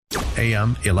AM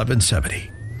 1170.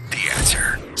 The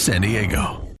Answer, San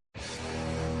Diego.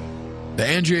 The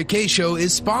Andrea Kaye Show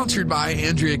is sponsored by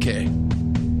Andrea Kaye.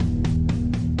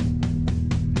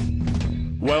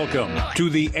 Welcome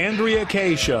to the Andrea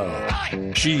Kaye Show.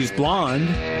 She's blonde,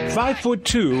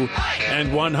 5'2",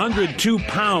 and 102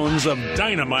 pounds of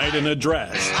dynamite in a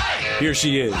dress. Here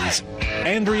she is,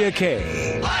 Andrea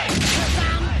Kaye.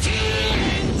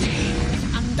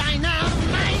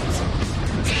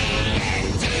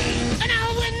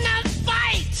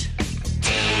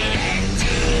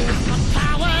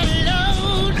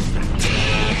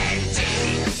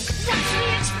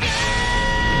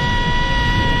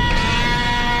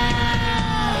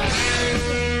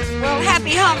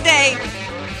 Happy hump day.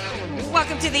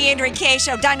 Welcome to the Andrea Kaye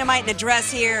Show. Dynamite in a dress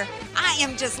here. I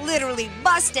am just literally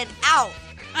busted out.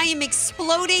 I am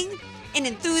exploding in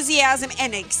enthusiasm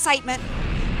and excitement.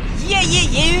 Yeah.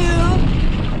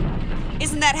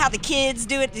 Isn't that how the kids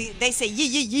do it? They say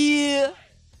yeah.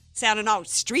 Sounding all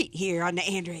street here on the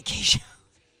Andrea Kaye Show.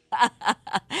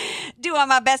 Doing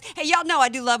my best. Hey, y'all know I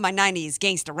do love my 90s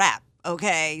gangster rap.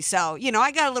 Okay, so,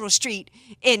 I got a little street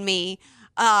in me.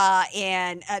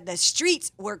 And the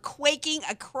streets were quaking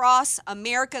across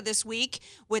America this week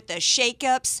with the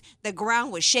shakeups. The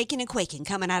ground was shaking and quaking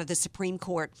coming out of the Supreme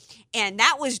Court. And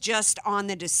that was just on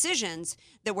the decisions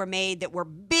that were made that were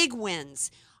big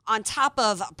wins. On top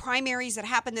of primaries that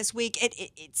happened this week,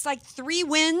 it's like 3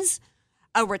 wins,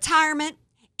 a retirement,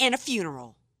 and a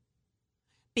funeral.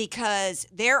 Because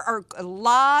there are a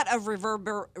lot of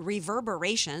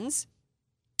reverberations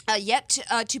yet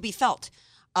to be felt.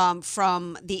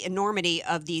 From the enormity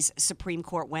of these Supreme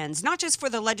Court wins, not just for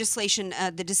the legislation,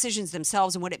 the decisions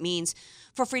themselves and what it means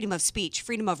for freedom of speech,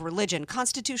 freedom of religion,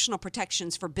 constitutional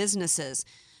protections for businesses,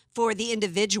 for the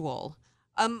individual,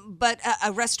 but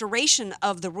a restoration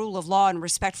of the rule of law and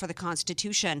respect for the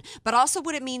Constitution, but also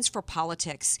what it means for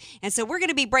politics. And so we're going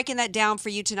to be breaking that down for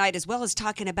you tonight, as well as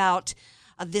talking about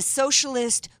the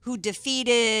socialist who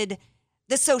defeated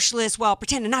the socialist while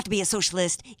pretending not to be a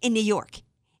socialist in New York.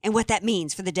 And what that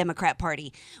means for the Democrat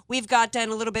Party. We've got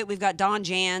Don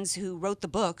Jans, who wrote the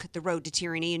book, The Road to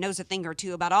Tyranny, and knows a thing or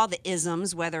two about all the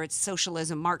isms, whether it's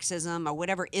socialism, Marxism, or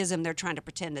whatever ism they're trying to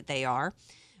pretend that they are.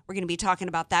 We're going to be talking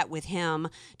about that with him,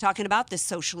 talking about this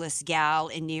socialist gal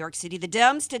in New York City. The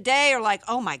Dems today are like,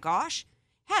 oh my gosh,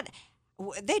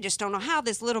 they just don't know how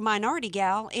this little minority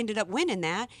gal ended up winning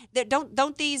that.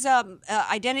 Don't these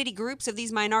identity groups of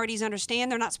these minorities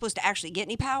understand they're not supposed to actually get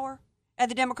any power at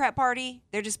the Democrat Party?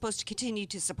 They're just supposed to continue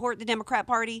to support the Democrat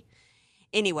Party.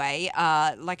 Anyway,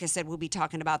 like I said, we'll be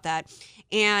talking about that.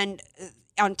 And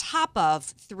on top of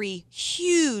 3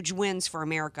 huge wins for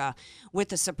America with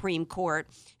the Supreme Court,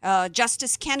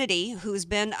 Justice Kennedy, who's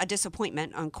been a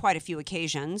disappointment on quite a few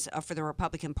occasions for the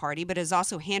Republican Party, but has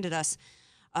also handed us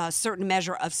a certain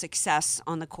measure of success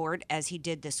on the court, as he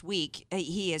did this week.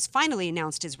 He has finally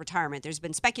announced his retirement. There's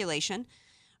been speculation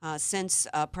since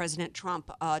President Trump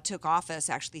took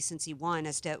office, actually since he won,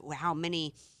 as to how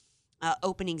many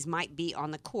openings might be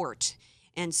on the court.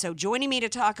 And so joining me to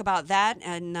talk about that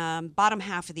and bottom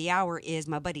half of the hour is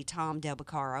my buddy Tom Del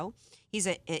Beccaro. He's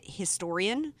a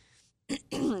historian,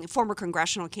 former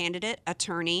congressional candidate,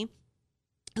 attorney,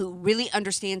 who really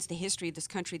understands the history of this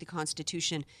country, the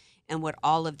Constitution, and what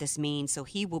all of this means. So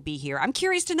he will be here. I'm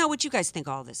curious to know what you guys think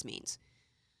all this means.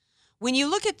 When you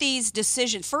look at these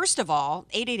decisions, first of all,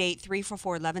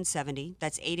 888-344-1170.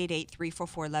 That's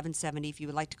 888-344-1170 if you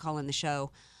would like to call in the show.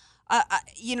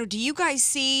 Do you guys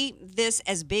see this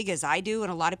as big as I do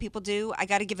and a lot of people do? I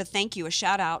got to give a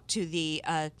shout out to the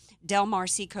Del Mar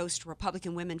Seacoast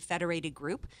Republican Women Federated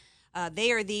Group.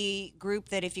 They are the group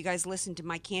that, if you guys listen to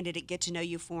my candidate Get to Know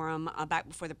You forum back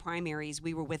before the primaries,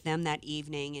 we were with them that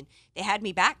evening. And they had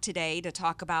me back today to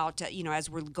talk about, as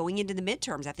we're going into the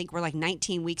midterms. I think we're like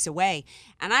 19 weeks away.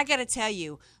 And I got to tell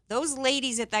you, those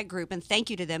ladies at that group, and thank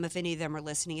you to them if any of them are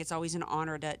listening. It's always an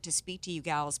honor to speak to you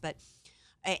gals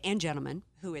and gentlemen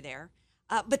who are there.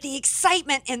 But the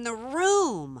excitement in the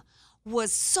room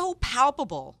was so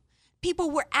palpable.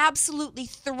 People were absolutely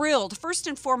thrilled. First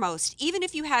and foremost, even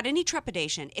if you had any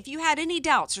trepidation, if you had any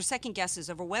doubts or second guesses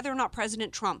over whether or not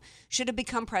President Trump should have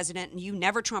become president, and you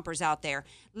never Trumpers out there,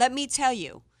 let me tell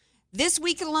you, this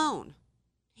week alone,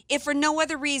 if for no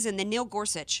other reason than Neil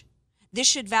Gorsuch, this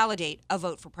should validate a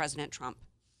vote for President Trump.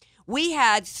 We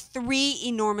had 3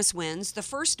 enormous wins, the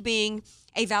first being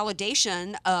a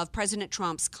validation of President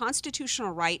Trump's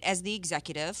constitutional right as the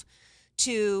executive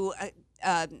to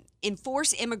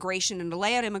enforce immigration and to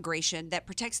lay out immigration that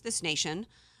protects this nation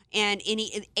and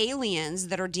any aliens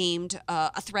that are deemed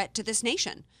a threat to this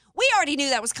nation. We already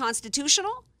knew that was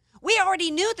constitutional. We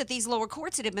already knew that these lower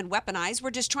courts that had been weaponized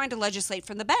were just trying to legislate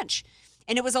from the bench.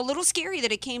 And it was a little scary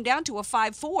that it came down to a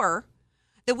 5-4,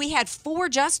 that we had 4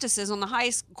 justices on the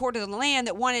highest court of the land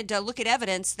that wanted to look at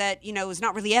evidence that, was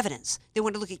not really evidence. They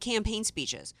wanted to look at campaign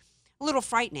speeches. A little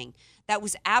frightening. That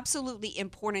was absolutely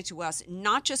important to us,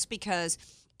 not just because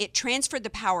it transferred the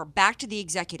power back to the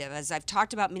executive. As I've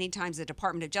talked about many times, the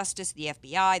Department of Justice, the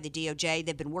FBI, the DOJ,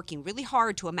 they've been working really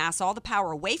hard to amass all the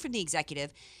power away from the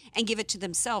executive and give it to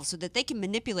themselves so that they can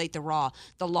manipulate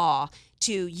the law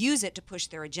to use it to push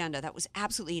their agenda. That was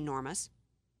absolutely enormous.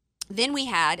 Then we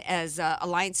had, as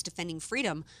Alliance Defending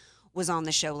Freedom was on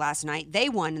the show last night, they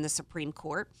won in the Supreme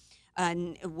Court.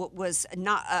 Was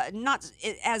not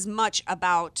as much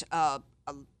about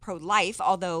pro-life,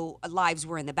 although lives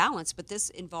were in the balance, but this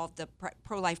involved the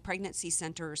pro-life pregnancy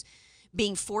centers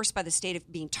being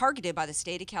being targeted by the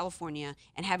state of California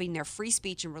and having their free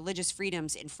speech and religious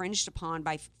freedoms infringed upon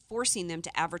by forcing them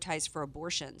to advertise for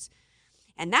abortions.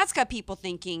 And that's got people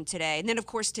thinking today. And then, of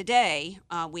course, today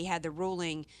we had the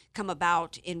ruling come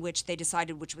about in which they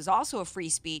decided, which was also a free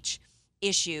speech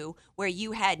issue, where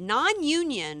you had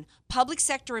non-union public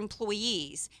sector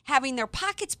employees having their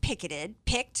pockets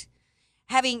picked,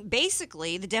 having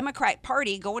basically the Democrat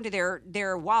Party go into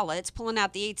their wallets, pulling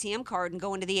out the ATM card and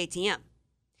going to the ATM,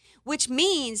 which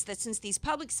means that since these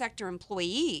public sector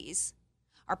employees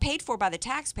are paid for by the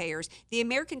taxpayers, the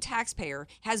American taxpayer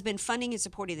has been funding and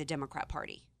supporting the Democrat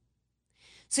Party.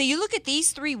 So you look at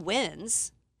these 3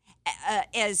 wins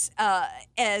as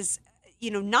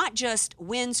not just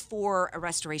wins for a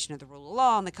restoration of the rule of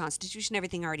law and the Constitution,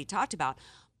 everything I already talked about,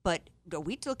 but are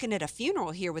we looking at a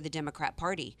funeral here with the Democrat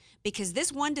Party? Because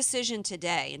this one decision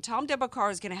today, and Tom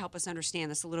DeBarcar is going to help us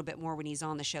understand this a little bit more when he's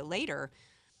on the show later,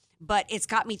 but it's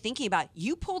got me thinking about,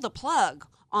 you pull the plug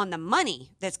on the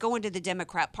money that's going to the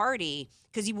Democrat Party,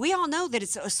 because we all know that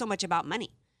it's so much about money.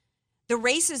 The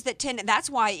races that's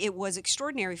why it was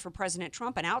extraordinary for President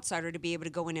Trump, an outsider, to be able to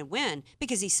go in and win,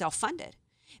 because he's self-funded,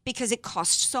 because it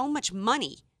costs so much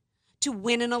money to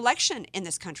win an election in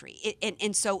this country.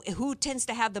 And so who tends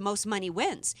to have the most money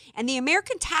wins. And the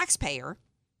American taxpayer,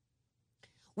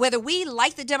 whether we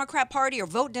like the Democrat Party or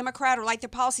vote Democrat or like their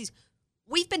policies,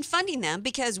 we've been funding them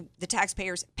because the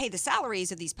taxpayers pay the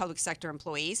salaries of these public sector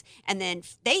employees, and then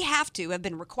they have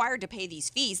been required to pay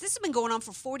these fees. This has been going on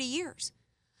for 40 years.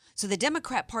 So the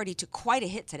Democrat Party took quite a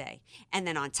hit today. And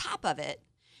then on top of it,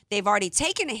 they've already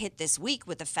taken a hit this week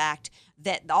with the fact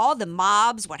that all the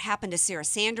mobs, what happened to Sarah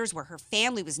Sanders, where her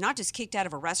family was not just kicked out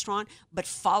of a restaurant, but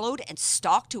followed and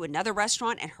stalked to another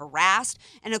restaurant and harassed.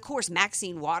 And of course,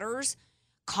 Maxine Waters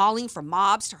calling for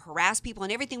mobs to harass people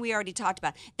and everything we already talked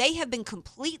about. They have been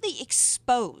completely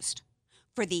exposed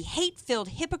for the hate-filled,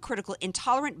 hypocritical,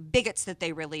 intolerant bigots that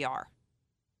they really are.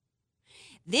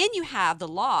 Then you have the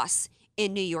loss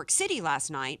in New York City last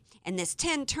night, and this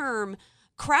 10-term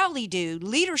Crowley dude,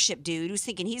 leadership dude, who's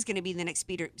thinking he's going to be the next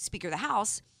Speaker of the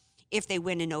House if they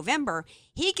win in November,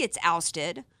 he gets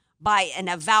ousted by an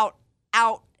avowed,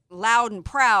 out loud and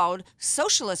proud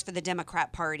socialist for the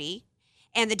Democrat Party.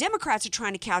 And the Democrats are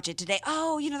trying to couch it today.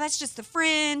 Oh, that's just the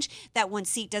fringe. That one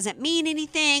seat doesn't mean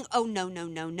anything. Oh, no,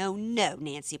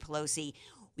 Nancy Pelosi.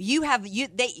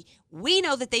 We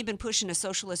know that they've been pushing a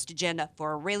socialist agenda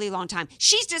for a really long time.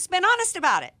 She's just been honest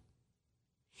about it.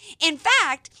 In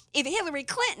fact, if Hillary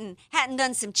Clinton hadn't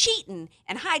done some cheating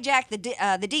and hijacked the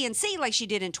DNC like she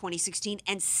did in 2016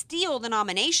 and steal the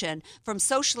nomination from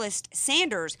socialist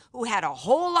Sanders, who had a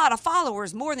whole lot of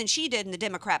followers, more than she did in the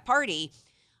Democrat Party,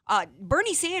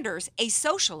 Bernie Sanders, a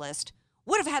socialist,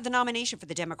 would have had the nomination for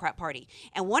the Democrat Party.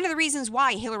 And one of the reasons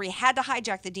why Hillary had to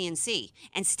hijack the DNC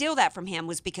and steal that from him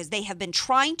was because they have been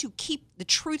trying to keep the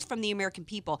truth from the American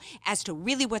people as to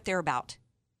really what they're about.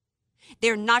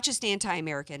 They're not just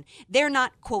anti-American. They're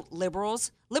not, quote,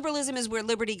 liberals. Liberalism is where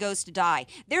liberty goes to die.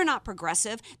 They're not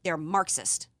progressive. They're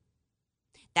Marxist.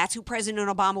 That's who President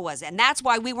Obama was. And that's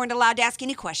why we weren't allowed to ask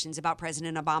any questions about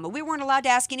President Obama. We weren't allowed to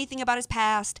ask anything about his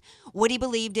past, what he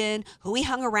believed in, who he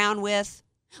hung around with,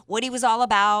 what he was all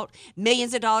about.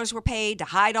 Millions of dollars were paid to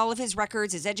hide all of his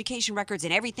records, his education records,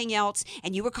 and everything else.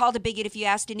 And you were called a bigot if you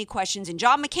asked any questions. And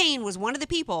John McCain was one of the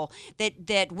people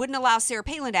that wouldn't allow Sarah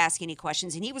Palin to ask any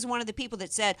questions. And he was one of the people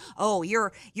that said, oh,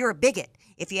 you're a bigot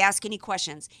if you ask any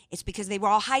questions. It's because they were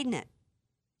all hiding it.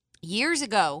 Years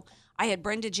ago, I had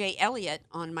Brenda J. Elliott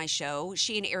on my show.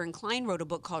 She and Aaron Klein wrote a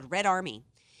book called Red Army,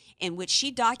 in which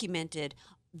she documented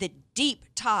the deep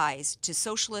ties to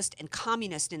socialist and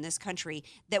communist in this country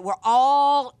that were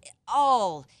all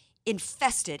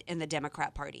infested in the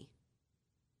Democrat Party.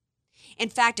 In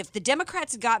fact, if the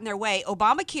Democrats had gotten their way,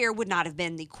 Obamacare would not have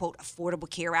been the, quote, Affordable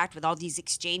Care Act with all these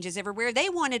exchanges everywhere. They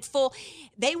wanted full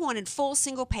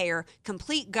single payer,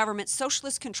 complete government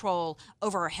socialist control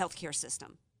over our healthcare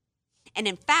system. And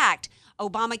in fact,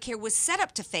 Obamacare was set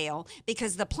up to fail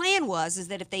because the plan is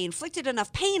that if they inflicted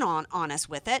enough pain on us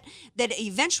with it, that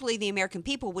eventually the American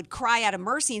people would cry out of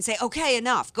mercy and say, okay,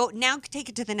 enough. Go now, take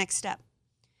it to the next step.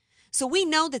 So we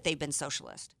know that they've been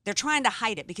socialist. They're trying to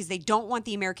hide it because they don't want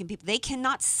the American people. They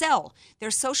cannot sell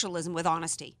their socialism with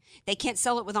honesty. They can't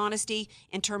sell it with honesty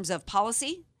in terms of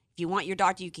policy. If you want your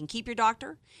doctor, you can keep your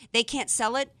doctor. They can't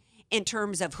sell it in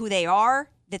terms of who they are,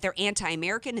 that they're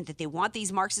anti-American and that they want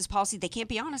these Marxist policies. They can't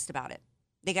be honest about it.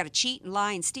 They got to cheat and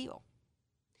lie and steal.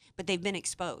 But they've been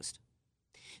exposed.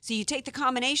 So you take the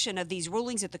combination of these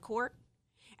rulings at the court,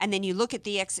 and then you look at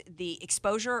the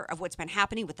exposure of what's been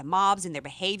happening with the mobs and their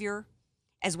behavior,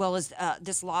 as well as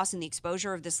this loss and the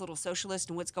exposure of this little socialist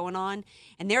and what's going on.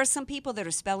 And there are some people that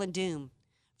are spelling doom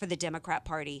for the Democrat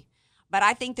Party. But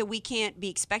I think that we can't be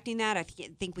expecting that. I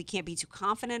think we can't be too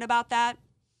confident about that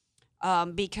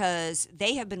because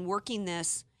they have been working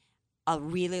this a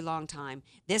really long time.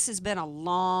 This has been a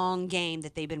long game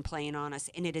that they've been playing on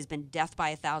us, and it has been death by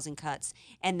 1,000 cuts,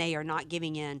 and they are not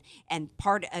giving in. And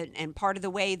part of the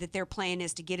way that they're playing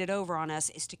is to get it over on us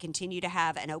is to continue to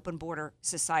have an open border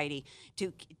society.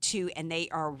 And they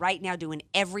are right now doing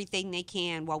everything they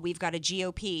can while we've got a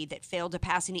GOP that failed to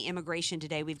pass any immigration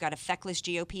today. We've got a feckless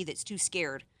GOP that's too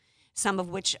scared, some of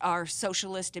which are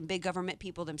socialist and big government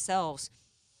people themselves.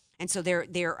 And so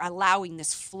they're allowing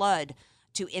this flood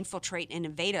to infiltrate and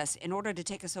invade us in order to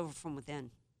take us over from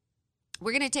within.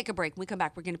 We're going to take a break. When we come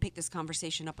back, we're going to pick this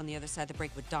conversation up on the other side of the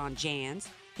break with Don Jans.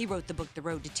 He wrote the book, The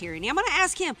Road to Tyranny. I'm going to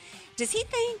ask him, does he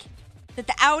think that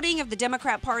the outing of the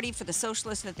Democrat Party for the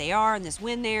socialists that they are and this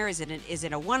win there, is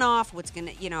it a one-off? What's going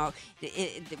to,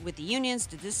 with the unions,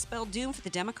 did this spell doom for the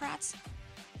Democrats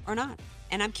or not?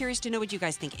 And I'm curious to know what you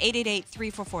guys think.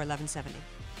 888-344-1170.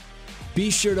 Be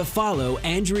sure to follow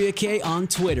Andrea Kaye on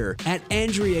Twitter at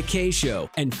Andrea Kaye Show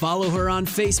and follow her on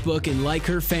Facebook and like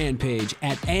her fan page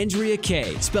at Andrea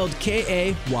Kaye, spelled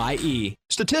Kaye.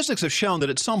 Statistics have shown that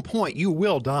at some point you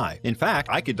will die. In fact,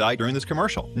 I could die during this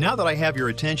commercial. Now that I have your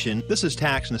attention, this is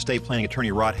tax and estate planning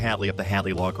attorney Rod Hadley of the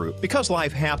Hadley Law Group. Because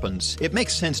life happens, it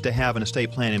makes sense to have an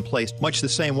estate plan in place, much the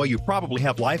same way you probably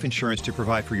have life insurance to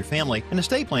provide for your family. An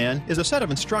estate plan is a set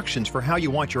of instructions for how you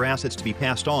want your assets to be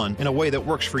passed on in a way that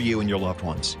works for you and your loved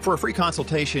ones. For a free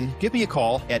consultation, give me a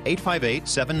call at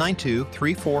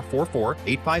 858-792-3444,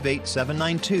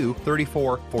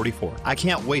 858-792-3444. I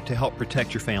can't wait to help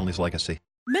protect your family's legacy.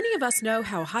 Many of us know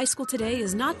how high school today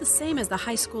is not the same as the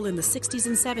high school in the 60s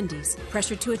and 70s.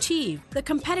 Pressure to achieve, the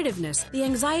competitiveness, the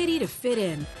anxiety to fit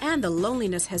in, and the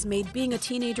loneliness has made being a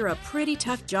teenager a pretty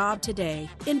tough job today.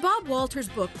 In Bob Walter's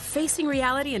book, Facing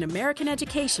Reality in American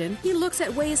Education, he looks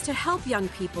at ways to help young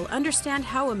people understand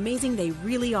how amazing they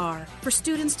really are, for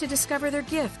students to discover their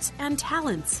gifts and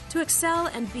talents, to excel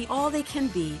and be all they can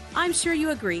be. I'm sure you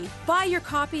agree. Buy your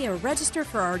copy or register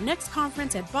for our next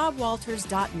conference at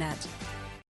bobwalters.net.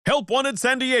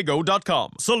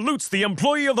 HelpWantedSanDiego.com salutes the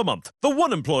employee of the month, the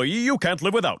one employee you can't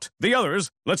live without. The others,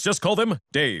 let's just call them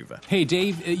Dave. Hey,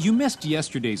 Dave, you missed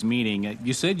yesterday's meeting.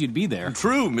 You said you'd be there.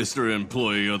 True, Mr.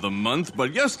 Employee of the Month,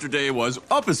 but yesterday was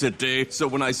opposite day, so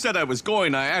when I said I was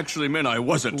going, I actually meant I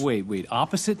wasn't. Wait,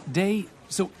 opposite day?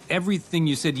 So everything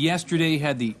you said yesterday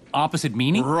had the opposite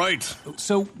meaning? Right.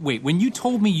 So, wait, when you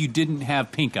told me you didn't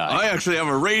have pink eye... I actually have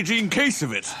a raging case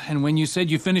of it. And when you said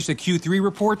you finished the Q3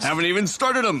 reports... Haven't even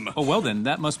started them. Oh, well then,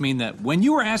 that must mean that when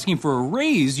you were asking for a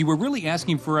raise, you were really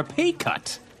asking for a pay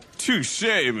cut.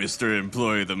 Touché, Mr.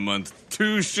 Employee of the Month.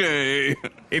 Touché.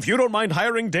 If you don't mind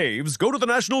hiring Daves, go to the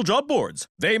national job boards.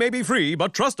 They may be free,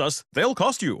 but trust us, they'll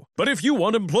cost you. But if you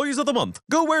want employees of the month,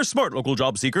 go where smart local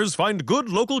job seekers find good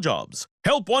local jobs.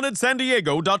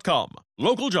 HelpWantedSanDiego.com.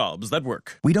 Local jobs that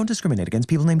work. We don't discriminate against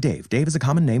people named Dave. Dave is a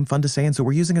common name, fun to say, and so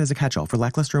we're using it as a catch-all for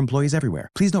lackluster employees everywhere.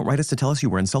 Please don't write us to tell us you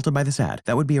were insulted by this ad.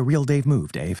 That would be a real Dave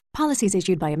move, Dave. Policies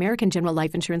issued by American General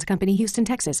Life Insurance Company, Houston,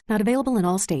 Texas. Not available in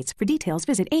all states. For details,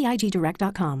 visit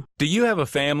AIGdirect.com. Do you have a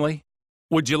family?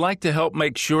 Would you like to help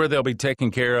make sure they'll be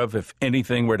taken care of if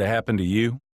anything were to happen to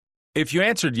you? If you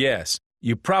answered yes,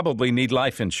 you probably need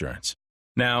life insurance.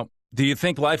 Now, do you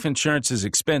think life insurance is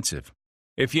expensive?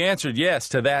 If you answered yes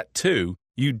to that too,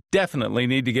 you definitely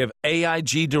need to give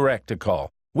AIG Direct a call.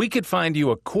 We could find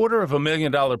you a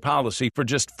 $250,000 policy for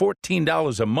just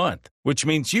 $14 a month, which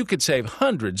means you could save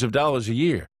hundreds of dollars a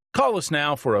year. Call us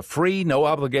now for a free,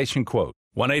 no-obligation quote.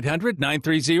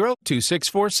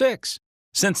 1-800-930-2646.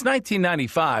 Since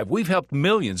 1995, we've helped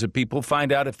millions of people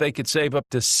find out if they could save up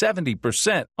to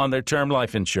 70% on their term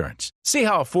life insurance. See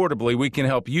how affordably we can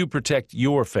help you protect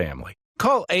your family.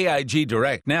 Call AIG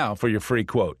Direct now for your free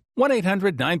quote.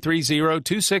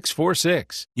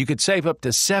 1-800-930-2646. You could save up to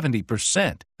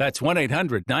 70%. That's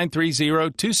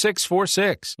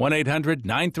 1-800-930-2646.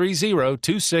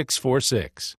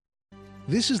 1-800-930-2646.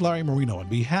 This is Larry Marino on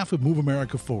behalf of Move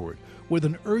America Forward with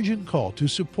an urgent call to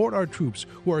support our troops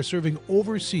who are serving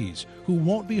overseas who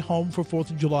won't be home for 4th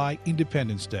of July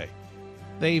Independence Day.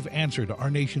 They've answered our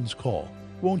nation's call.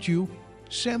 Won't you?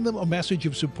 Send them a message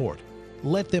of support.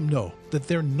 Let them know that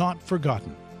they're not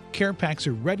forgotten. Care packs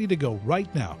are ready to go right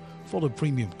now, full of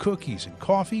premium cookies and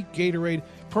coffee, Gatorade,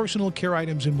 personal care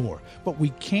items, and more. But we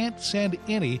can't send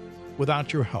any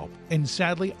without your help. And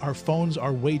sadly, our phones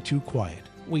are way too quiet.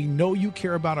 We know you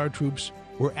care about our troops.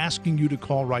 We're asking you to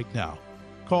call right now.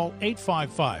 Call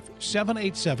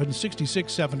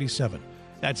 855-787-6677.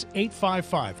 That's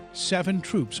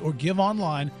 855-7-TROOPS, or give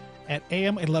online at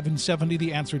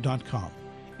am1170theanswer.com.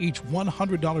 Each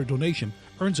 $100 donation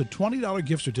earns a $20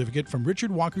 gift certificate from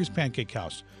Richard Walker's Pancake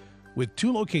House, with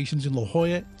 2 locations in La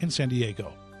Jolla and San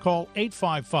Diego. Call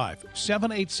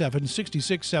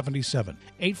 855-787-6677,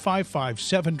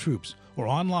 855-7-TROOPS, or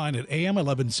online at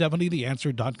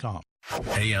am1170theanswer.com.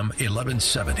 AM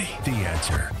 1170, The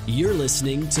Answer. You're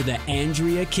listening to The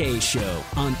Andrea Kaye Show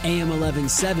on AM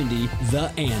 1170,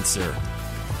 The Answer.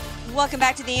 Welcome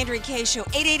back to The Andrea Kaye Show,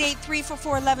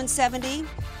 888-344-1170.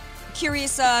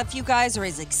 Curious if you guys are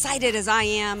as excited as I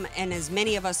am and as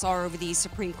many of us are over these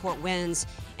Supreme Court wins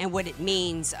and what it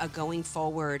means going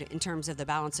forward in terms of the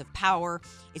balance of power.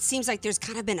 It seems like there's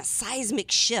kind of been a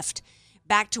seismic shift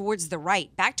back towards the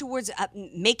right, back towards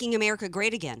making America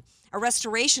great again. A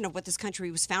restoration of what this country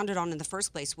was founded on in the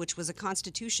first place, which was a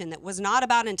constitution that was not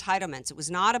about entitlements. It was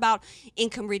not about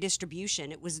income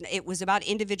redistribution. It was about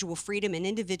individual freedom and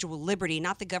individual liberty,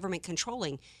 not the government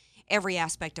controlling every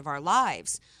aspect of our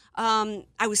lives.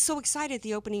 I was so excited at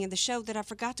the opening of the show that I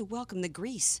forgot to welcome the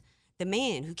grease, the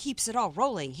man who keeps it all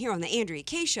rolling here on the Andrea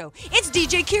Kaye Show. It's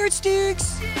DJ Carrot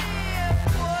Sticks.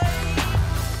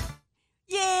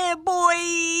 Yeah,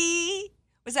 boy.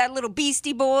 Was that little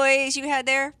Beastie Boys you had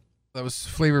there? That was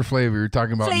Flavor Flav. We were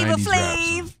talking about Flavor 90s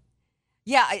Flav. raps.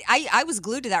 Yeah, I was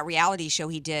glued to that reality show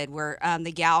he did where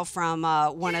the gal from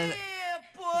one of...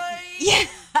 Yeah.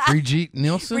 Brigitte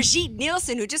Nielsen? Brigitte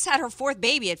Nielsen, who just had her 4th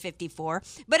baby at 54.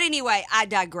 But anyway, I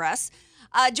digress.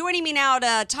 Joining me now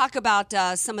to talk about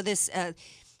some of this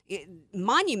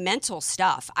monumental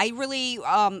stuff. I really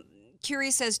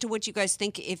curious as to what you guys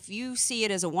think, if you see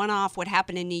it as a one-off, what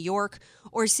happened in New York,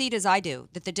 or see it as I do,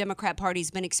 that the Democrat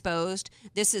Party's been exposed.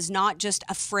 This is not just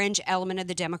a fringe element of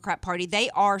the Democrat Party.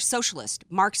 They are socialist,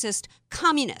 Marxist,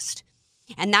 communist.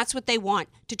 And that's what they want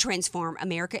to transform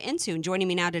America into. And joining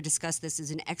me now to discuss this is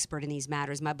an expert in these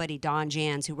matters, my buddy Don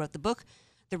Jans, who wrote the book,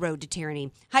 The Road to Tyranny.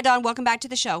 Hi, Don. Welcome back to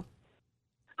the show.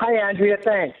 Hi, Andrea.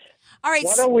 Thanks. All right.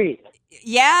 What a week.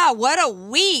 Yeah, what a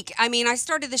week. I mean, I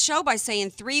started the show by saying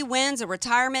 3 wins, a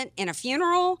retirement, and a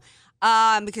funeral,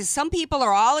 because some people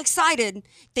are all excited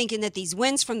thinking that these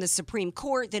wins from the Supreme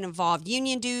Court that involved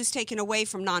union dues taken away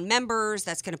from non-members,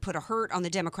 that's going to put a hurt on the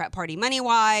Democrat Party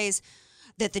money-wise,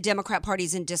 that the Democrat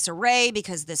Party's in disarray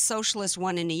because this socialist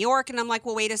won in New York. And I'm like,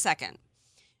 well, wait a second.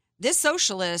 This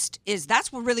socialist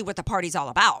that's really what the party's all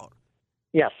about.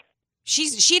 Yes.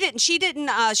 She's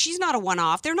not a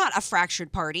one-off. They're not a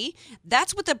fractured party.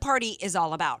 That's what the party is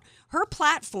all about. Her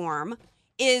platform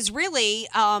is really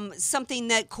something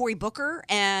that Cory Booker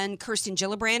and Kirsten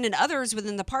Gillibrand and others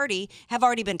within the party have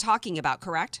already been talking about,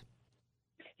 correct?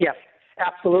 Yes,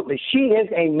 absolutely. She is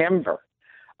a member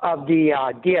of the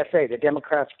DSA, the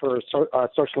Democrats for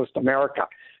Socialist America.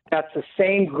 That's the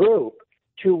same group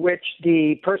to which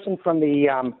the person from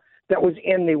the that was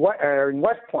in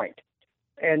West Point,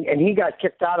 and he got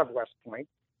kicked out of West Point.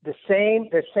 The same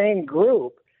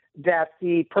group that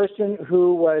the person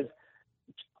who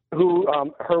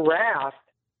harassed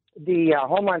the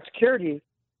Homeland Security,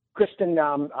 Kristen,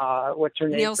 what's her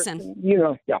name? Nielsen. Kristen,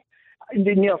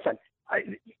 Nielsen.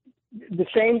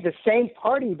 The same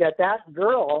party that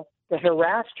girl that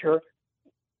harassed her,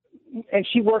 and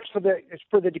she works for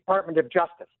the Department of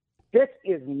Justice. This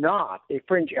is not a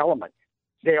fringe element.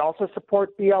 They also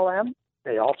support BLM.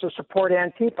 They also support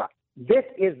Antifa. This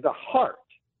is the heart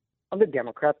of the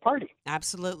Democrat Party.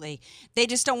 Absolutely. They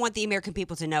just don't want the American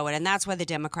people to know it, and that's why the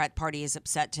Democrat Party is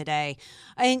upset today.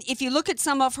 And if you look at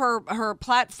some of her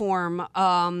platform,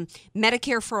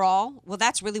 Medicare for All, well,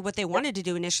 that's really what they wanted to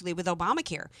do initially with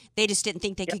Obamacare. They just didn't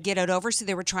think they could get it over, so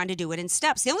they were trying to do it in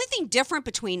steps. The only thing different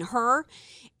between her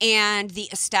and the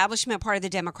establishment part of the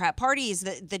Democrat Party is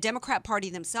that the Democrat Party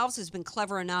themselves has been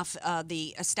clever enough,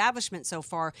 the establishment so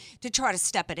far, to try to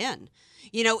step it in.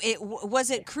 You know,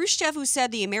 was it Khrushchev who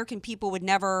said the American people would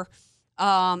never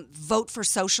vote for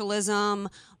socialism,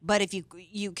 but if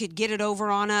you could get it over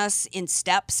on us in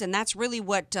steps, and that's really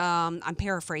what I'm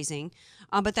paraphrasing,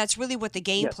 but that's really what the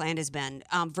game plan has been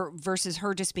versus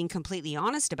her just being completely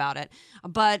honest about it.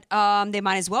 But they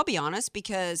might as well be honest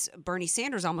because Bernie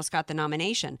Sanders almost got the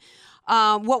nomination.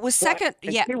 What was second?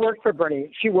 Yeah, she worked for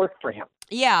Bernie. She worked for him.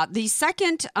 Yeah, the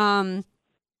second.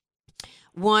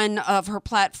 One of her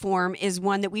platform is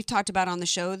one that we've talked about on the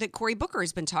show that Cory Booker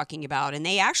has been talking about. And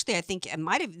they actually, I think,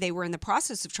 they were in the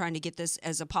process of trying to get this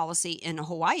as a policy in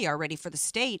Hawaii already for the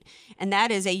state. And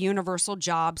that is a universal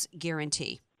jobs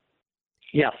guarantee.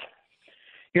 Yes.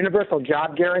 Universal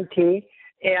job guarantee.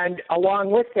 And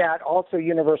along with that, also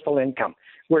universal income,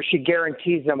 where she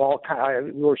guarantees them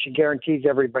where she guarantees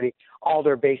everybody all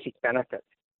their basic benefits.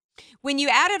 When you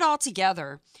add it all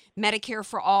together, Medicare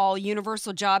for All,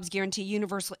 universal jobs guarantee,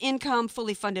 universal income,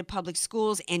 fully funded public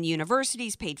schools and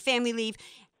universities, paid family leave,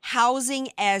 housing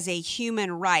as a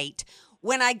human right.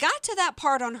 When I got to that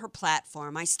part on her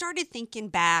platform, I started thinking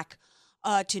back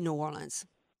to New Orleans.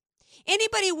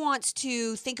 Anybody wants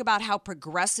to think about how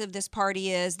progressive this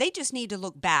party is, they just need to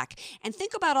look back and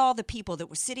think about all the people that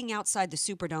were sitting outside the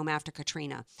Superdome after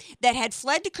Katrina, that had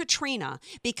fled to Katrina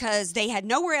because they had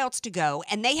nowhere else to go,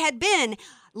 and they had been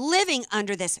living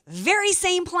under this very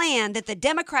same plan that the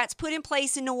Democrats put in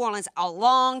place in New Orleans a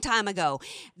long time ago.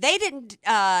 They didn't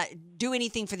do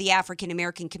anything for the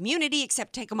African-American community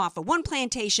except take them off of one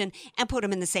plantation and put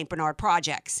them in the St. Bernard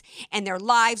projects. And their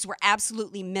lives were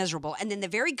absolutely miserable. And then the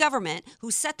very government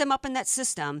who set them up in that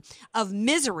system of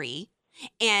misery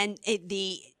and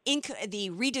the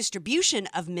redistribution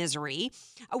of misery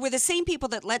were the same people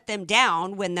that let them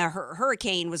down when the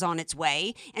hurricane was on its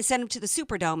way and sent them to the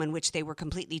Superdome, in which they were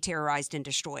completely terrorized and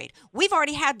destroyed. We've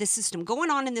already had this system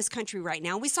going on in this country right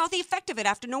now. We saw the effect of it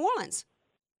after New Orleans.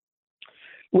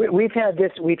 We've had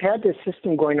this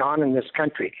system going on in this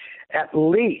country at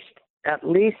least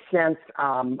since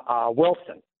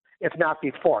Wilson, if not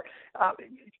before.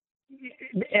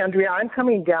 Andrea, I'm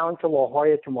coming down to La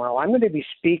Jolla tomorrow. I'm going to be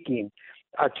speaking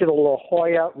to the La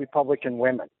Jolla Republican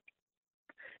women.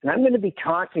 And I'm going to be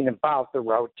talking about the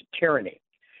road to tyranny.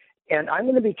 And I'm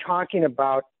going to be talking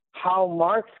about how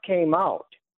Marx came out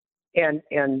and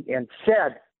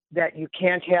said that you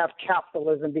can't have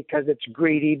capitalism because it's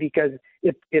greedy, because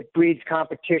it breeds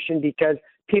competition, because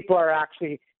people are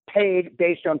actually paid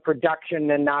based on production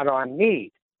and not on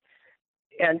need.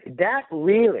 And that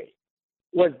really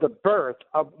was the birth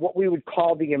of what we would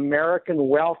call the American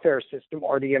welfare system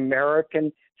or the American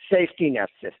safety net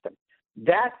system.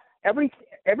 That every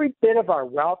bit of our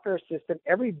welfare system,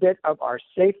 every bit of our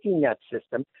safety net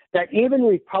system that even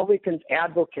Republicans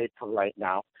advocate for right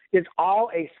now is all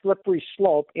a slippery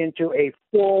slope into a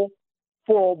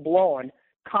full-blown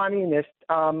communist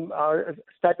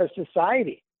type of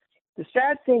society. The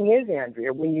sad thing is,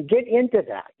 Andrea, when you get into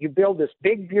that, you build this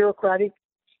big bureaucratic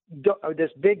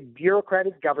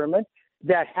government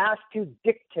that has to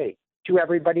dictate to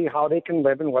everybody how they can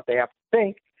live and what they have to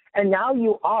think. And now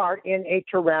you are in a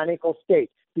tyrannical state,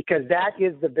 because that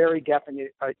is the very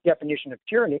definition of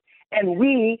tyranny. And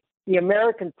we, the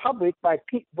American public, by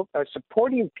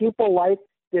supporting people like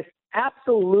this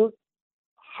absolute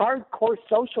hardcore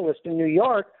socialist in New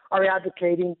York, are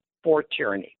advocating for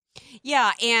tyranny.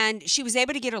 Yeah, and she was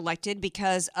able to get elected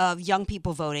because of young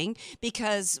people voting,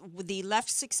 because the left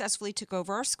successfully took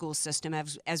over our school system,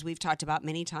 as we've talked about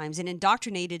many times, and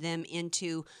indoctrinated them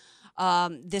into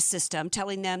this system,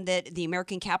 telling them that the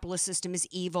American capitalist system is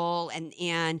evil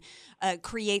and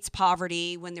creates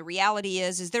poverty, when the reality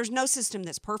is there's no system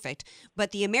that's perfect.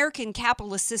 But the American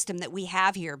capitalist system that we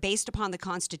have here, based upon the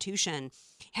Constitution,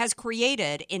 has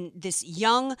created in this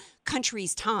young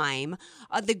country's time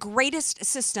the greatest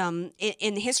system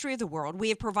in the history of the world. We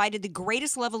have provided the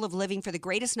greatest level of living for the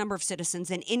greatest number of citizens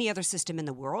than any other system in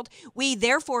the world. We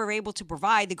therefore are able to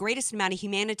provide the greatest amount of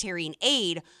humanitarian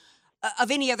aid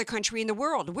of any other country in the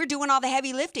world. We're doing all the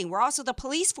heavy lifting. We're also the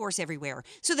police force everywhere.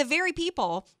 So the very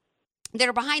people that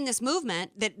are behind this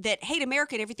movement that hate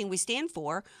America and everything we stand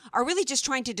for are really just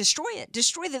trying to destroy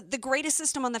the greatest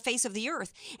system on the face of the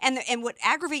earth. And what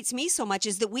aggravates me so much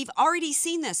is that we've already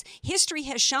seen this. History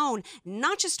has shown,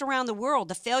 not just around the world,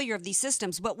 the failure of these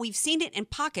systems, but we've seen it in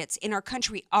pockets in our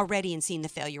country already and seen the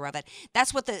failure of it.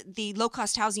 That's what the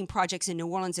low-cost housing projects in New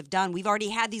Orleans have done. We've already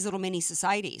had these little mini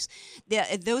societies.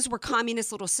 Those were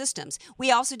communist little systems.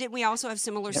 We also have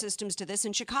similar systems to this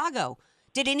in Chicago.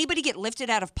 Did anybody get lifted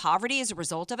out of poverty as a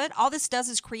result of it? All this does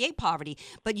is create poverty.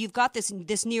 But you've got this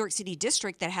New York City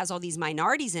district that has all these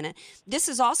minorities in it. This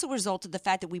is also a result of the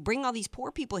fact that we bring all these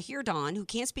poor people here, Don, who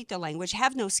can't speak their language,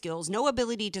 have no skills, no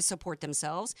ability to support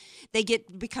themselves. They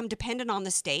become dependent on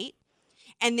the state.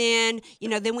 And then,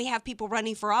 then we have people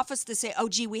running for office to say, oh,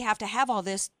 gee, we have to have all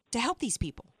this to help these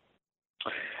people.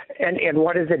 And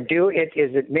what does it do?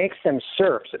 It makes them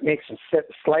serfs. It makes them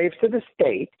slaves to the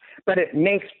state, but it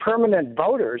makes permanent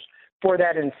voters for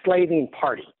that enslaving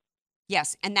party.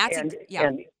 Yes, and that's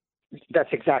and that's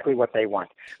exactly what they want.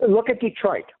 Look at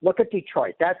Detroit.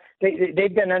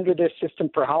 They've been under this system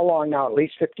for how long now? At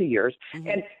least 50 years. Mm-hmm.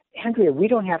 And Andrea, we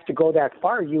don't have to go that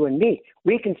far. You and me,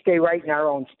 we can stay right in our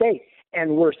own state,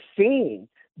 and we're seeing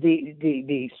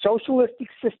the socialistic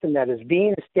system that is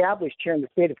being established here in the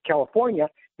state of California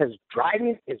is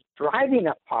driving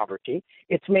up poverty.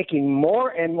 It's making more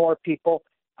and more people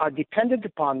dependent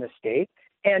upon the state.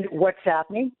 And what's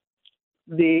happening?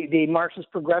 The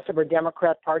Marxist Progressive or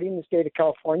Democrat Party in the state of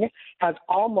California has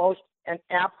almost an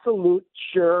absolute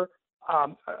sure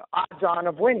odds-on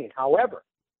of winning. However,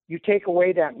 you take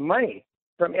away that money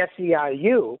from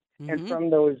SEIU and from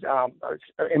those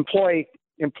employee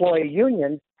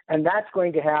unions, and that's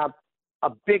going to have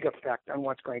a big effect on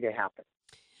what's going to happen.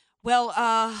 Well,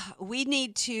 we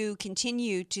need to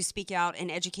continue to speak out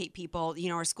and educate people.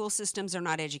 Our school systems are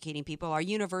not educating people. Our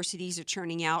universities are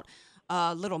churning out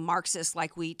little Marxists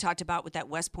like we talked about with that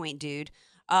West Point dude.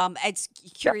 It's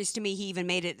curious to me he even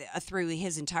made it through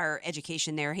his entire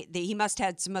education there. He must have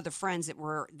had some other friends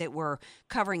that were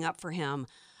covering up for him.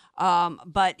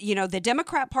 But the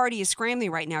Democrat Party is scrambling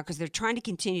right now because they're trying to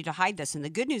continue to hide this. And the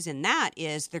good news in that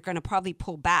is they're going to probably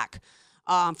pull back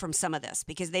from some of this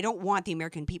because they don't want the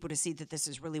American people to see that this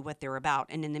is really what they're about.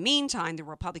 And in the meantime, the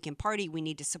Republican Party, we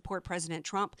need to support President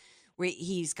Trump.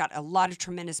 He's got a lot of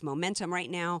tremendous momentum right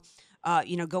now.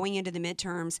 Going into the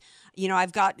midterms,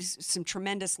 I've got some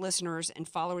tremendous listeners and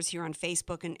followers here on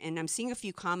Facebook, and I'm seeing a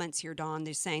few comments here, Dawn.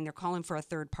 They're saying they're calling for a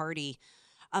third party.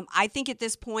 I think at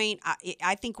this point,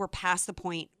 I think we're past the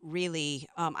point, really.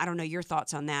 I don't know your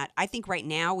thoughts on that. I think right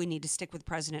now we need to stick with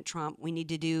President Trump. We need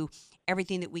to do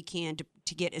everything that we can to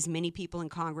get as many people in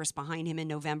Congress behind him in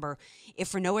November. If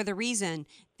for no other reason,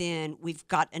 then we've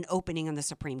got an opening on the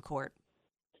Supreme Court.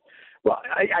 Well,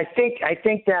 I think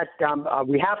that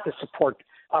we have to support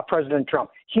President Trump.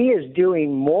 He is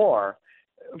doing more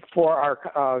for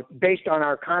our based on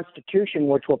our Constitution,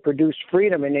 which will produce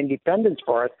freedom and independence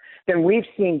for us, than we've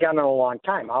seen done in a long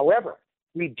time. However,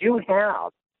 we do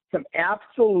have some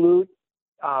absolute.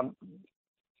 I'm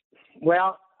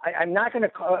not going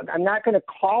to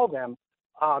call them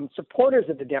supporters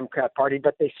of the Democrat Party,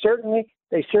 but they certainly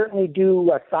do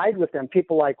side with them.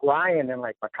 People like Ryan and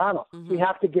like McConnell. Mm-hmm. We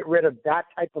have to get rid of that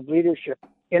type of leadership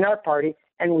in our party,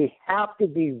 and we have to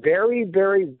be very,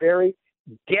 very, very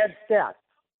dead set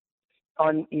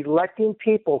on electing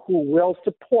people who will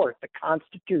support the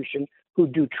Constitution, who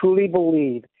do truly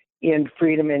believe in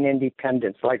freedom and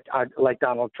independence, like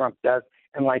Donald Trump does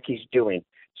and like he's doing.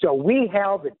 So we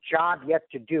have a job yet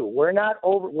to do. We're not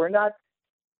home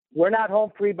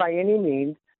free by any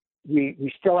means.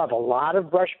 We still have a lot of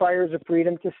brush fires of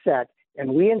freedom to set,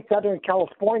 and we in Southern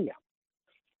California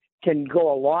can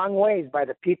go a long ways by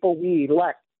the people we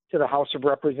elect to the House of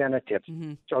Representatives.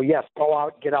 Mm-hmm. So yes, go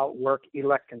out, get out, work,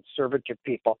 elect conservative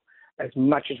people as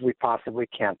much as we possibly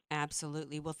can.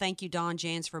 Absolutely. Well, thank you, Dawn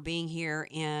Jans, for being here,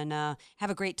 and have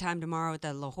a great time tomorrow at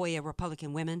the La Jolla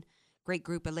Republican Women. Great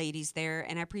group of ladies there,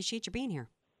 and I appreciate you being here.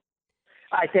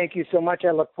 I thank you so much.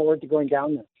 I look forward to going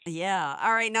down there. Yeah.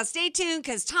 All right. Now stay tuned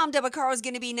because Tom DeBaccaro is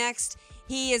going to be next.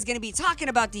 He is going to be talking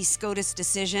about these SCOTUS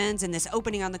decisions and this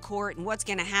opening on the court and what's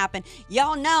going to happen.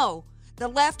 Y'all know the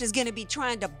left is going to be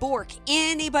trying to bork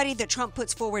anybody that Trump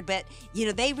puts forward, but,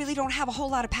 they really don't have a whole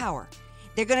lot of power.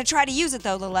 They're going to try to use it,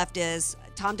 though, the left is.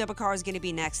 Tom DeBaccaro is going to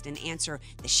be next and answer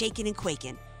the shaking and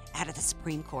quaking out of the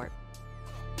Supreme Court.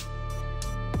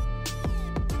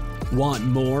 Want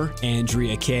more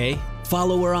Andrea Kaye?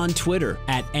 Follow her on Twitter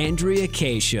at Andrea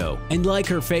Kaye Show and like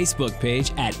her Facebook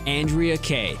page at Andrea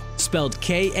Kaye, spelled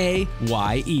Kaye.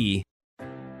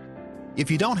 If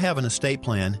you don't have an estate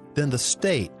plan, then the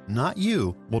state, not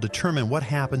you, will determine what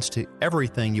happens to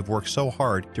everything you've worked so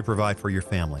hard to provide for your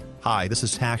family. Hi, this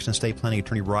is tax and estate planning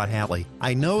attorney Rod Hatley.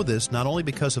 I know this not only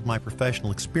because of my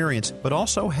professional experience, but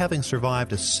also having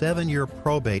survived a 7-year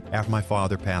probate after my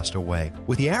father passed away.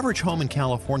 With the average home in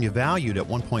California valued at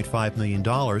 $1.5 million,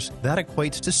 that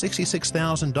equates to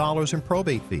 $66,000 in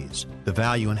probate fees. The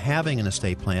value in having an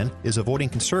estate plan is avoiding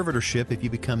conservatorship if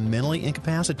you become mentally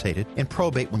incapacitated and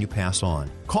probate when you pass on.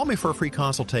 Call me for a free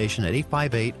consultation at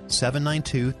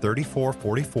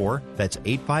 858-792-3444. That's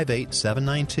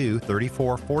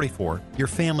 858-792-3444. Your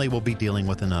family will be dealing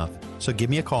with enough. So give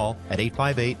me a call at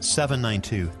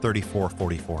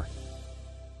 858-792-3444.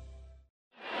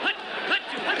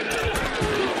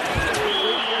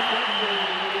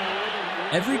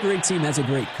 Every great team has a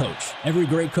great coach. Every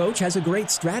great coach has a great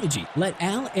strategy. Let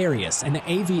Al Arias and the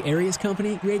AV Arias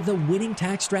Company create the winning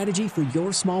tax strategy for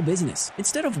your small business.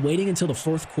 Instead of waiting until the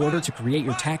fourth quarter to create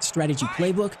your tax strategy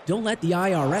playbook, don't let the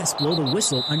IRS blow the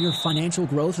whistle on your financial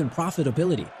growth and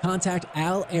profitability. Contact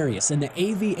Al Arias and the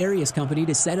AV Arias Company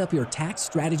to set up your tax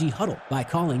strategy huddle by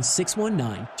calling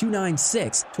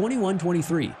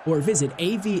 619-296-2123 or visit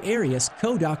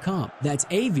avariasco.com. That's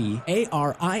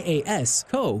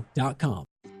avariasco.com.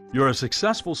 You're a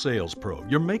successful sales pro.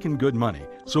 You're making good money.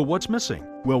 So what's missing?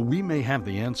 Well, we may have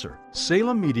the answer.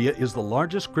 Salem Media is the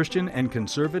largest Christian and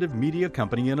conservative media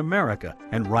company in America.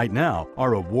 And right now,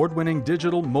 our award-winning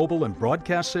digital, mobile, and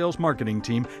broadcast sales marketing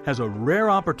team has a rare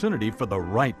opportunity for the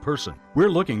right person. We're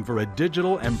looking for a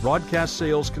digital and broadcast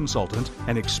sales consultant,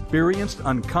 an experienced,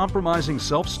 uncompromising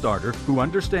self-starter who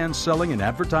understands selling and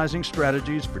advertising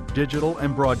strategies for digital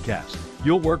and broadcast.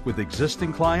 You'll work with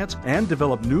existing clients and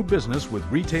develop new business with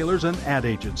retailers and ad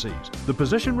agencies. The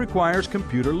position requires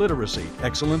computer literacy,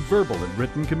 excellent verbal and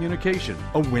written communication,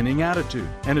 a winning attitude,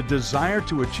 and a desire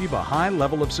to achieve a high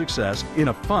level of success in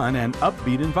a fun and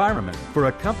upbeat environment for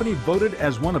a company voted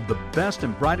as one of the best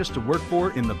and brightest to work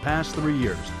for in the past 3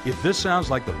 years. If this sounds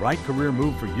like the right career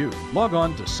move for you, log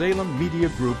on to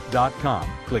SalemMediaGroup.com.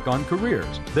 Click on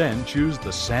Careers, then choose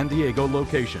the San Diego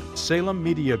location.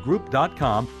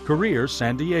 SalemMediaGroup.com, Careers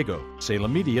San Diego.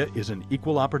 Salem Media is an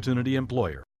equal opportunity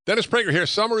employer. Dennis Prager here.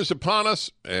 Summer is upon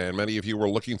us, and many of you are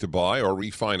looking to buy or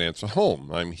refinance a home.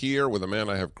 I'm here with a man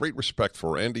I have great respect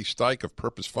for, Andy Steich of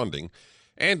Purpose Funding.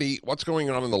 Andy, what's going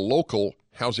on in the local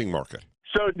housing market?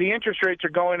 So the interest rates are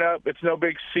going up. It's no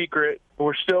big secret.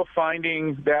 We're still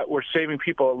finding that we're saving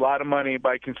people a lot of money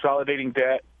by consolidating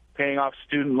debt, paying off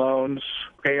student loans,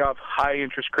 paying off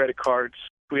high-interest credit cards.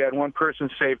 We had one person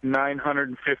save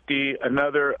 $950,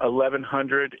 another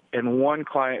 $1,100, and one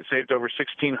client saved over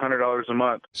 $1,600 a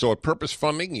month. So at Purpose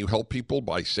Funding, you help people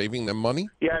by saving them money?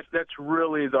 Yes, that's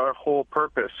really our whole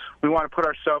purpose. We want to put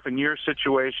ourselves in your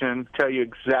situation, tell you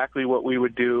exactly what we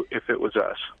would do if it was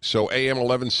us. So AM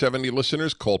 1170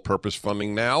 listeners, call Purpose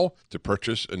Funding now to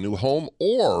purchase a new home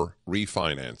or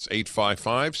refinance.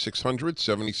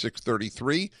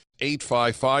 855-600-7633,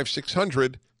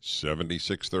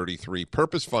 855-600-7633.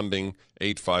 Purpose Funding,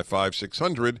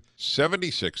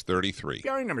 855-600-7633.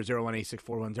 PRA number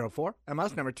 018641104,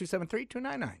 MLS number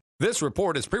 273299. This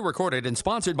report is pre-recorded and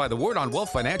sponsored by the Word on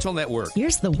Wealth Financial Network.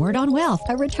 Here's the Word on Wealth,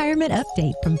 a retirement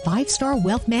update from 5-star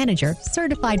wealth manager,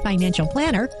 certified financial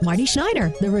planner, Marty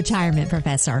Schneider, the retirement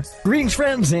professor. Greetings,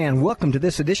 friends, and welcome to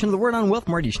this edition of the Word on Wealth.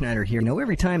 Marty Schneider here. You know,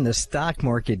 every time the stock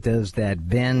market does that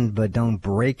bend but don't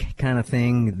break kind of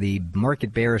thing, the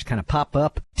market bears kind of pop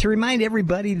up to remind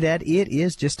everybody that it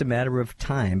is just a matter of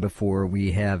time before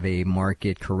we have a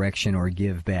market correction or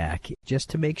give back,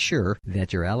 just to make sure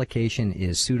that your allocation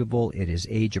is suitable, it is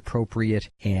age appropriate,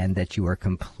 and that you are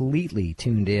completely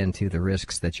tuned in to the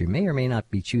risks that you may or may not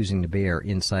be choosing to bear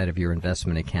inside of your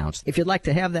investment accounts. If you'd like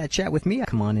to have that chat with me,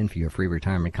 come on in for your free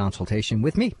retirement consultation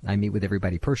with me. I meet with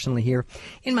everybody personally here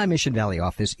in my Mission Valley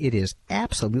office. It is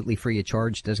absolutely free of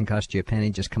charge, doesn't cost you a penny.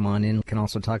 Just come on in. We can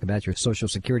also talk about your Social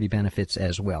Security benefits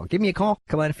as well. Give me a call.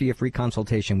 Come on for your free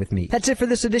consultation with me. That's it for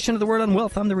this edition of the Word on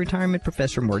Wealth. I'm the retirement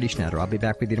professor, Marty Schneider. I'll be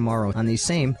back with you tomorrow on these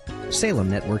same Salem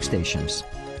Network stations.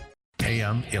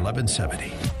 AM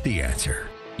 1170, The Answer.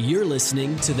 You're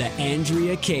listening to The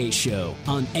Andrea Kaye Show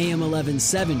on AM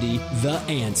 1170, The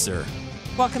Answer.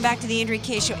 Welcome back to the Andrea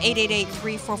Kaye Show,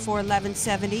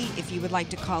 888-344-1170. If you would like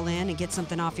to call in and get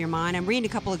something off your mind. I'm reading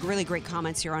a couple of really great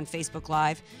comments here on Facebook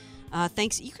Live.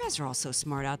 Thanks. You guys are all so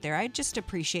smart out there. I just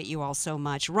appreciate you all so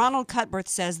much. Ronald Cutbirth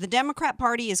says, the Democrat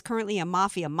Party is currently a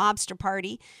mafia mobster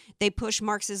party. They push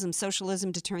Marxism,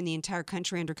 socialism to turn the entire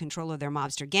country under control of their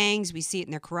mobster gangs. We see it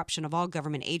in their corruption of all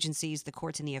government agencies, the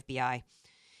courts, and the FBI.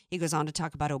 He goes on to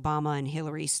talk about Obama and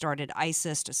Hillary started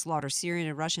ISIS to slaughter Syrian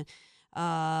and Russian.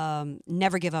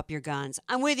 Never give up your guns.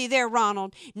 I'm with you there,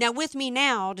 Ronald. Now, with me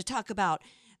now to talk about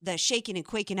the shaking and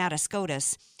quaking out of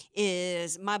SCOTUS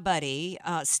is my buddy,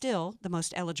 still the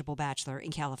most eligible bachelor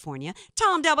in California,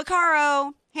 Tom Del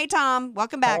Beccaro. Hey, Tom.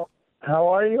 Welcome back. How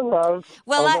are you, love?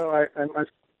 Well, although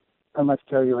I must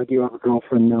tell you, I do have a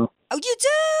girlfriend now. Oh, you do?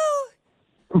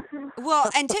 Well,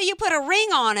 until you put a ring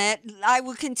on it, I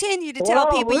will continue to tell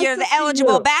people you're the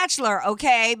eligible bachelor,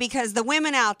 okay? Because the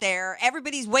women out there,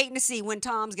 everybody's waiting to see when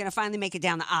Tom's going to finally make it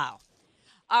down the aisle.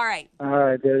 All right. All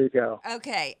right, there you go.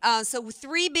 Okay, so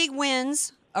 3 big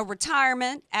wins, a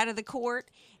retirement out of the court,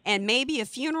 and maybe a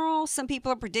funeral. Some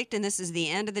people are predicting this is the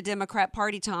end of the Democrat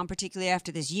Party, Tom, particularly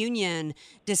after this union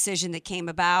decision that came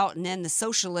about, and then the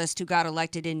socialist who got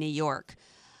elected in New York.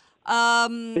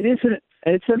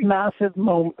 It's a massive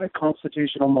moment, a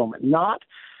constitutional moment. Not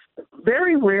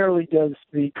very rarely does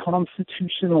the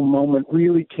constitutional moment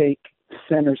really take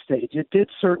center stage. It did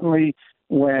certainly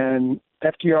when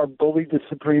FDR bullied the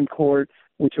Supreme Court,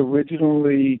 which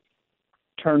originally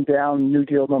turned down New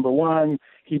Deal number 1.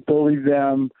 He bullied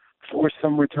them, forced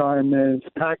some retirements,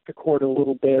 packed the court a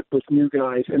little bit with new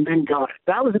guys, and then got it.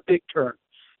 That was a big turn.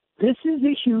 This is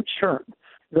a huge turn.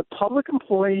 The public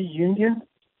employee union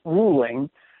ruling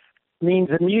means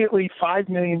immediately 5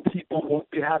 million people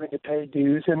won't be having to pay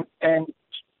dues. And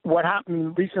what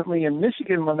happened recently in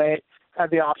Michigan when they had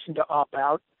the option to opt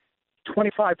out,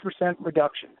 25%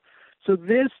 reduction. So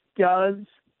this does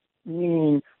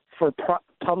mean for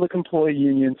public employee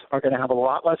unions are going to have a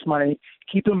lot less money.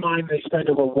 Keep in mind they spend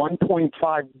over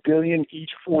 $1.5 billion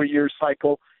each 4-year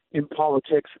cycle in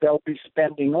politics. They'll be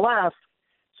spending less.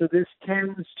 So this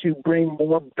tends to bring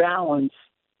more balance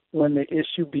when the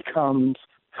issue becomes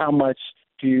how much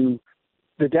do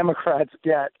the Democrats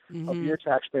get of your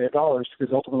taxpayer dollars,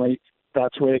 because ultimately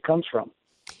that's where it comes from.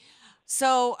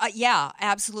 So, yeah,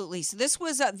 absolutely. So this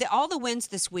was all the wins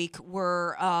this week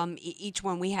were each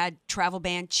one. We had travel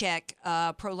ban, check,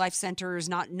 pro-life centers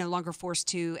no longer forced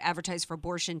to advertise for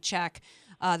abortion, check.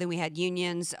 Then we had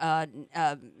unions,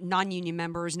 non-union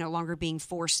members no longer being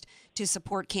forced to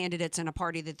support candidates in a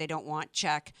party that they don't want,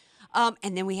 check.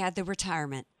 And then we had the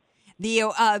retirement.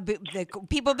 The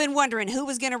people have been wondering who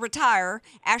was going to retire.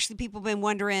 Actually, people have been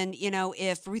wondering,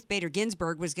 if Ruth Bader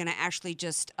Ginsburg was going to actually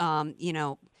just,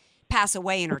 pass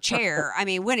away in her chair. I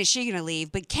mean, when is she going to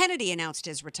leave? But Kennedy announced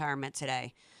his retirement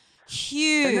today.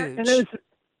 Huge. And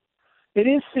it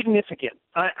is significant.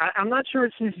 I'm not sure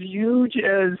it's as huge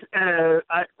as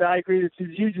I agree it's as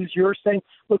huge as you're saying.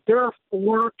 Look, there are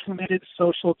 4 committed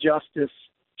social justices,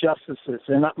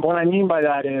 and what I mean by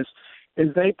that is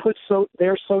they put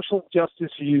their social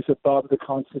justice views above the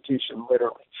Constitution,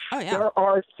 literally. Oh, yeah. There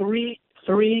are three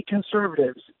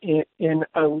conservatives in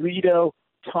Alito,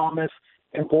 Thomas,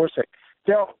 and Gorsuch.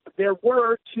 There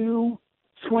were 2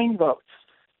 swing votes.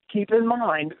 Keep in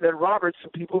mind that Roberts, who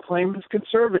people claim is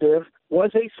conservative,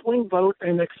 was a swing vote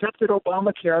and accepted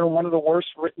Obamacare in one of the worst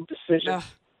written decisions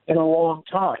in a long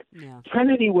time. Yeah.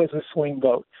 Kennedy was a swing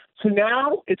vote. So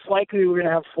now it's likely we're going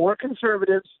to have 4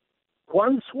 conservatives,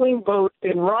 1 swing vote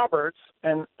in Roberts,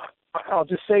 and I'll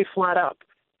just say flat out,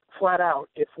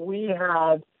 if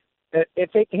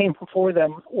it came before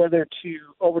them whether to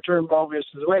overturn Roe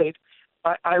versus Wade,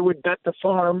 I would bet the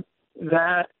farm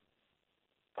that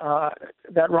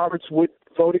Roberts would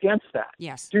vote against that.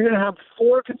 Yes. So you're going to have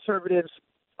 4 conservatives,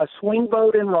 a swing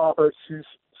vote in Roberts, who's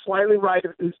slightly right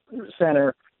of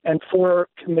center, and 4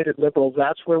 committed liberals.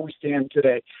 That's where we stand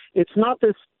today. It's not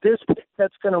this pick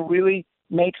that's going to really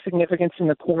make significance in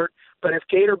the court, but if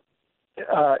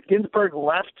Ginsburg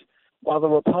left while the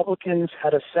Republicans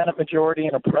had a Senate majority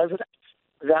and a president,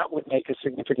 that would make a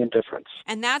significant difference.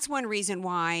 And that's one reason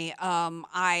why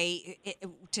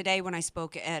today when I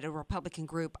spoke at a Republican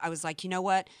group, I was like, you know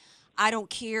what? I don't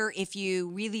care if you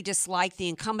really dislike the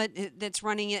incumbent that's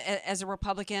running as a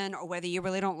Republican or whether you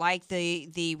really don't like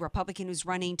the Republican who's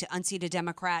running to unseat a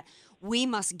Democrat. We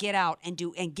must get out and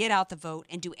get out the vote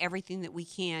and do everything that we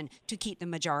can to keep the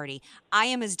majority. I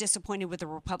am as disappointed with the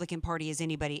Republican Party as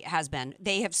anybody has been.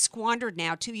 They have squandered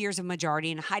now 2 years of majority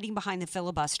and hiding behind the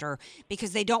filibuster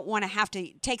because they don't want to have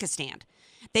to take a stand.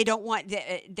 They don't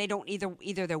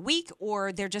either they're weak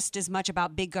or they're just as much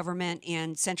about big government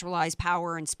and centralized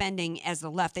power and spending as the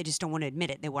left. They just don't want to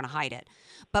admit it. They want to hide it.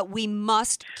 But we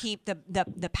must keep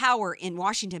the power in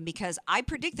Washington because I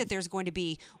predict that there's going to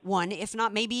be 1, if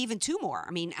not maybe even 2 more.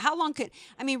 I mean,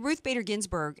 Ruth Bader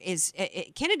Ginsburg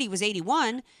Kennedy was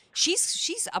 81.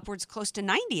 She's upwards close to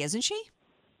 90, isn't she?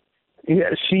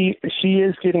 Yeah, she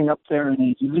is getting up there in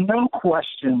age. There's no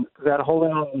question that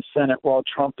holding on to the Senate while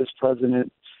Trump is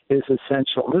president is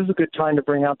essential. This is a good time to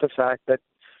bring out the fact that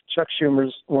Chuck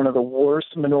Schumer's one of the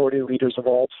worst minority leaders of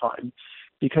all time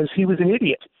because he was an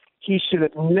idiot. He should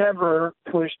have never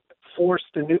forced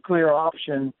the nuclear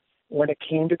option when it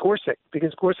came to Gorsuch,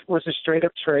 because Gorsuch was a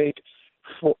straight-up trade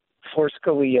for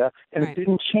Scalia, and it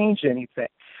didn't change anything.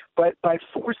 But by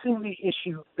forcing the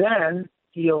issue then,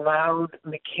 he allowed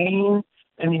McCain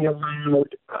and he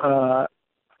allowed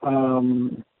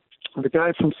the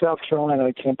guy from South Carolina,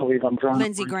 I can't believe I'm drawing.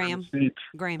 Lindsey Graham.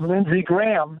 Lindsey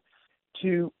Graham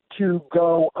to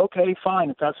go, okay, fine,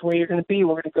 if that's the way you're going to be,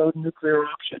 we're going to go to nuclear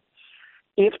option.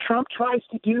 If Trump tries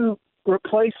to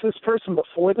replace this person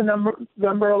before the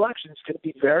November election, it's going to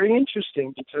be very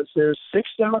interesting because there's 6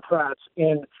 Democrats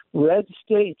in red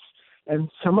states, and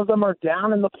some of them are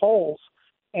down in the polls,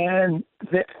 and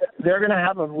they're going to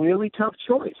have a really tough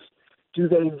choice. Do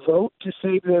they vote to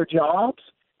save their jobs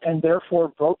and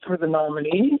therefore vote for the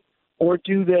nominee, or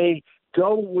do they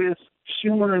go with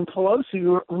Schumer and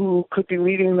Pelosi, who could be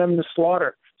leading them to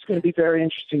slaughter? It's going to be very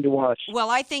interesting to watch. Well,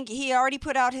 I think he already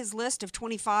put out his list of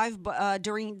 25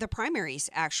 during the primaries,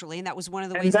 actually, and that was one of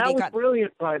the ways that he got. That was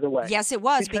brilliant, by the way. Yes, it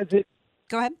was.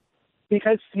 Go ahead.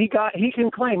 Because he can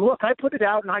claim, look, I put it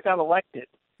out and I got elected.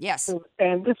 Yes.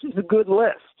 And this is a good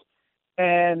list,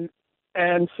 and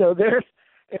so there's.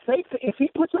 If he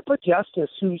puts up a justice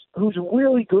who's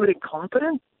really good and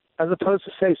competent, as opposed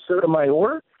to say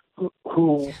Sotomayor,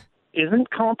 who isn't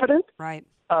competent, right?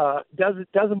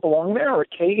 Doesn't belong there, or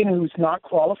Kagan, who's not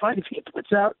qualified. If he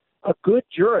puts out a good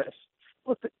jurist,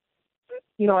 look,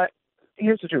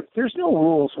 here's the truth: there's no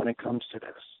rules when it comes to this.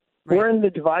 Right. We're in the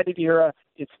divided era.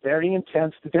 It's very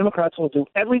intense. The Democrats will do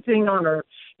everything on earth.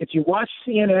 If you watch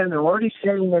CNN, they're already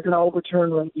saying they're going to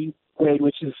overturn Roe v. Wade,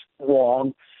 which is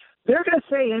wrong. They're going to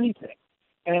say anything,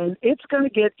 and it's going to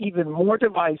get even more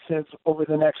divisive over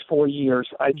the next 4 years,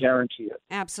 I guarantee it.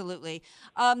 Absolutely.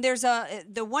 There's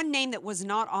the one name that was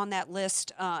not on that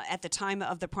list at the time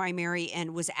of the primary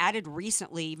and was added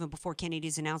recently, even before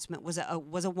Kennedy's announcement, was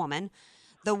a woman.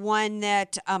 The one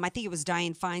that I think it was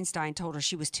Dianne Feinstein told her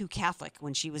she was too Catholic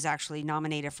when she was actually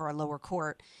nominated for a lower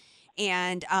court.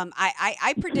 And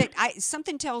I predict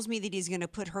something tells me that he's going to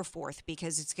put her forth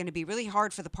because it's going to be really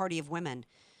hard for the party of women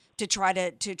to try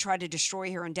to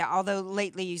destroy her and down. Although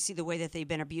lately you see the way that they've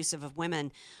been abusive of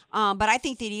women, but I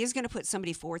think that he is going to put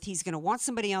somebody forth. He's going to want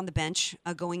somebody on the bench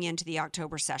going into the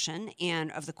October session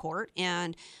and of the court,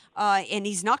 and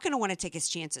he's not going to want to take his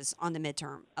chances on the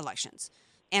midterm elections.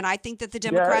 And I think that the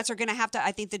Democrats are going to have to.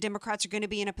 I think the Democrats are going to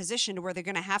be in a position where they're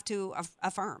going to have to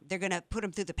affirm. They're going to put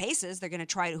him through the paces. They're going to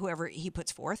try whoever he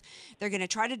puts forth. They're going to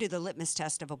try to do the litmus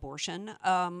test of abortion.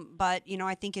 But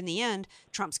I think in the end,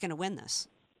 Trump's going to win this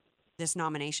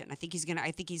nomination. I think he's going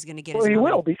to get. Well, he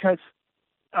will, because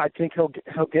I think he'll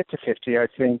get to 50. I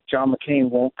think John McCain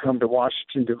won't come to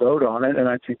Washington to vote on it, and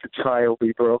I think the tie will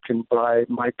be broken by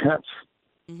Mike Pence.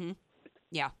 Mm-hmm.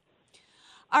 Yeah.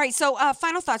 All right, so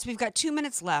final thoughts. We've got 2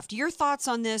 minutes left. Your thoughts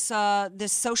on this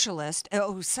socialist?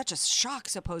 Oh, such a shock,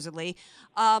 supposedly.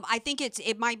 I think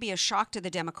it might be a shock to the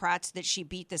Democrats that she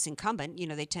beat this incumbent.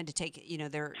 They tend to take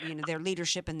their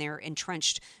leadership and their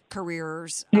entrenched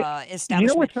careers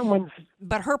establishment.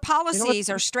 But her policies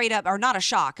are not a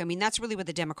shock. I mean, that's really what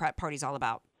the Democrat Party's all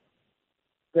about.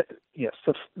 Yes,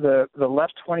 the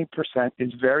left 20%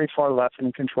 is very far left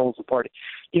and controls the party.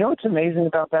 You know what's amazing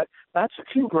about that? That's a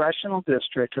congressional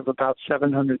district of about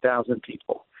 700,000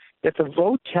 people. If the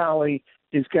vote tally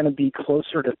is going to be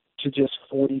closer to just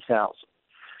 40,000.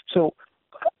 So,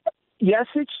 yes,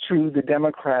 it's true the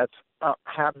Democrats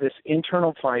have this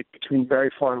internal fight between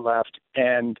very far left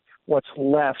and what's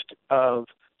left of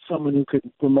someone who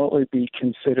could remotely be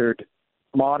considered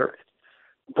moderate.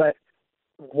 But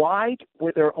why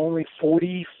were there only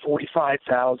 40,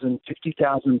 45,000,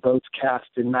 50,000 votes cast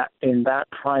in that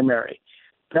primary?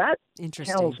 That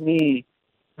tells me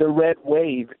the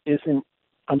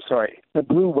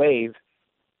blue wave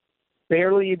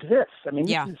barely exists. I mean,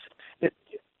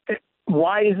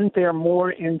 why isn't there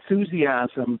more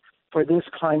enthusiasm for this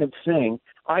kind of thing?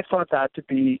 I thought that to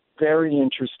be very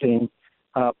interesting.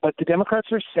 But the Democrats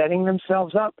are setting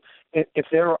themselves up. If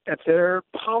their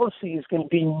policy is going to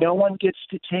be no one gets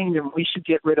detained and we should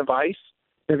get rid of ICE,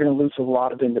 they're going to lose a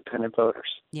lot of independent voters.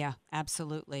 Yeah,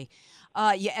 absolutely.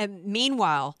 And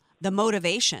meanwhile, the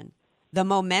motivation, the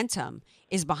momentum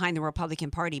is behind the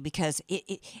Republican Party, because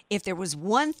if there was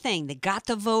one thing that got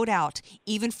the vote out,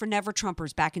 even for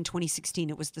never-Trumpers back in 2016,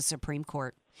 it was the Supreme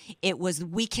Court. It was,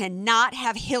 we cannot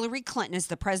have Hillary Clinton as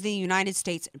the president of the United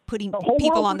States putting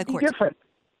people on the court.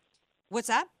 What's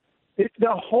that?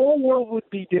 The whole world would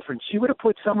be different. She would have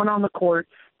put someone on the court.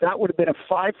 That would have been a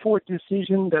 5-4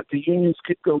 decision that the unions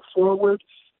could go forward.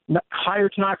 higher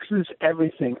taxes,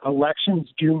 everything. Elections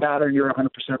do matter. You're 100%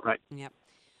 right. Yep.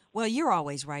 Well, you're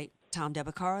always right, Tom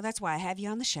DeBacaro. That's why I have you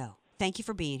on the show. Thank you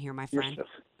for being here, my friend. Yes.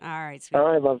 All right, sweetie.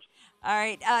 All right, love. All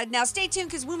right. Now, stay tuned,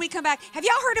 because when we come back, have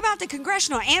y'all heard about the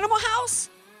Congressional Animal House?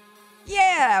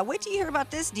 Yeah, wait till you hear about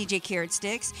this, DJ Carrot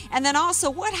Sticks. And then also,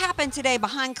 what happened today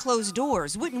behind closed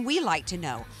doors? Wouldn't we like to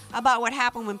know about what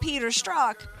happened when Peter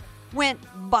Strzok went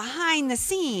behind the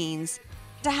scenes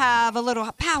to have a little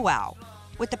powwow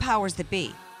with the powers that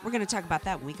be? We're going to talk about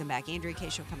that when we come back. Andrea Kaye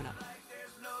Show coming up.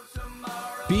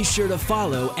 Be sure to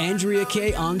follow Andrea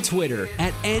Kaye on Twitter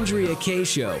at Andrea Kaye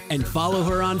Show, and follow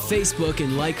her on Facebook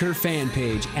and like her fan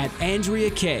page at Andrea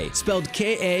Kaye, spelled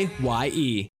Kaye.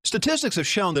 Statistics have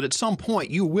shown that at some point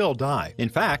you will die. In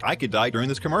fact, I could die during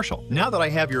this commercial. Now that I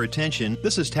have your attention,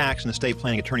 this is tax and estate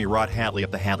planning attorney Rod Hatley of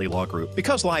the Hatley Law Group.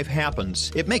 Because life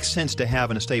happens, it makes sense to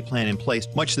have an estate plan in place,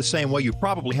 much the same way you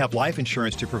probably have life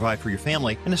insurance to provide for your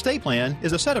family. An estate plan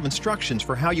is a set of instructions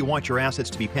for how you want your assets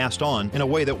to be passed on in a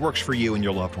way that works for you and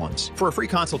your loved ones. For a free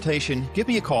consultation, give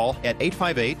me a call at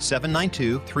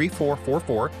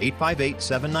 858-792-3444,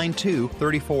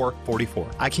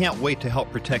 858-792-3444. I can't wait to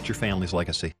help protect your family's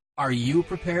legacy. Are you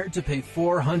prepared to pay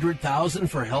 $400,000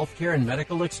 for healthcare and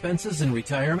medical expenses in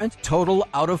retirement? Total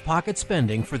out-of-pocket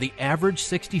spending for the average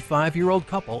 65-year-old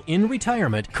couple in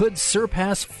retirement could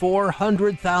surpass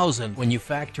 $400,000 when you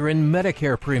factor in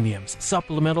Medicare premiums,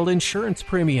 supplemental insurance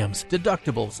premiums,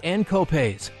 deductibles, and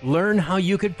copays. Learn how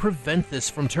you could prevent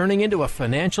this from turning into a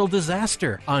financial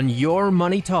disaster on Your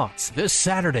Money Talks this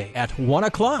Saturday at 1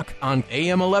 o'clock on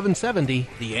AM 1170,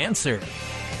 The Answer.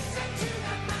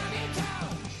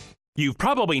 You've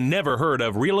probably never heard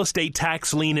of real estate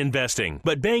tax lien investing,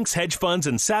 but banks, hedge funds,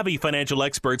 and savvy financial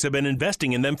experts have been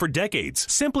investing in them for decades.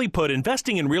 Simply put,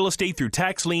 investing in real estate through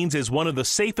tax liens is one of the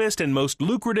safest and most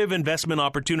lucrative investment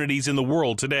opportunities in the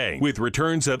world today, with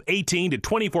returns of 18 to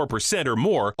 24% or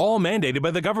more, all mandated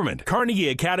by the government. Carnegie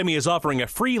Academy is offering a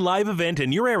free live event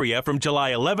in your area from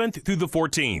July 11th through the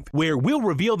 14th, where we'll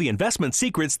reveal the investment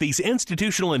secrets these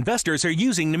institutional investors are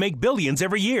using to make billions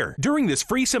every year. During this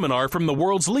free seminar from the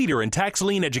world's leader in tax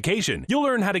lien education, you'll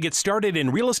learn how to get started in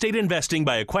real estate investing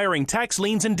by acquiring tax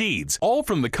liens and deeds, all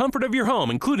from the comfort of your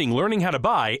home, including learning how to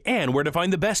buy and where to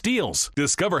find the best deals.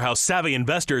 Discover how savvy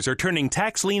investors are turning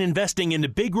tax lien investing into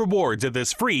big rewards at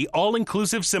this free,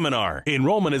 all-inclusive seminar.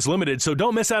 Enrollment is limited, so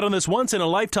don't miss out on this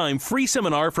once-in-a-lifetime free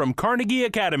seminar from Carnegie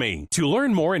Academy. To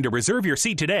learn more and to reserve your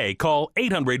seat today, call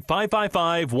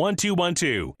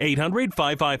 800-555-1212,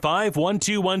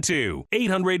 800-555-1212,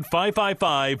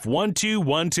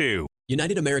 800-555-1212.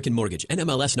 United American Mortgage,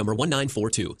 NMLS number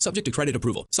 1942. Subject to credit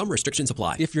approval. Some restrictions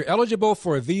apply. If you're eligible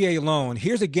for a VA loan,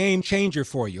 here's a game changer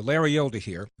for you. Larry Elder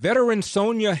here. Veteran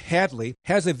Sonia Hadley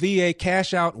has a VA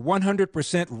cash out 100%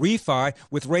 refi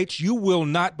with rates you will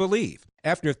not believe.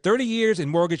 After 30 years in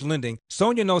mortgage lending,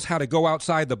 Sonia knows how to go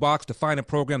outside the box to find a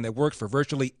program that works for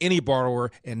virtually any borrower,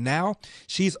 and now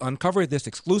she's uncovered this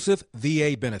exclusive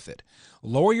VA benefit.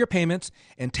 Lower your payments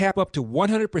and tap up to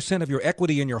 100% of your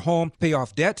equity in your home, pay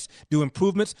off debts, do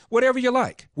improvements, whatever you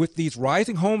like. With these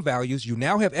rising home values, you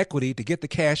now have equity to get the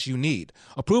cash you need.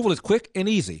 Approval is quick and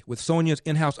easy with Sonia's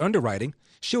in-house underwriting.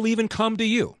 She'll even come to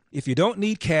you. If you don't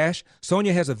need cash,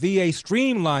 Sonia has a VA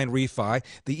Streamline Refi,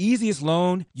 the easiest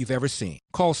loan you've ever seen.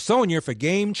 Call Sonia for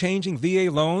game-changing VA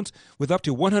loans with up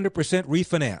to 100%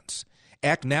 refinance.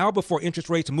 Act now before interest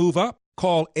rates move up.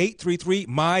 Call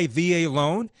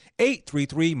 833-MY-VA-LOAN,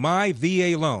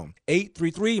 833-MY-VA-LOAN,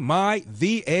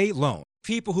 833-MY-VA-LOAN.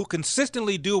 People who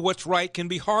consistently do what's right can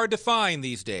be hard to find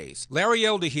these days. Larry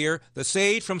Elder here, the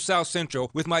sage from South Central,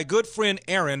 with my good friend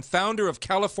Aaron, founder of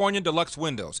California Deluxe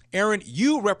Windows. Aaron,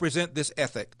 you represent this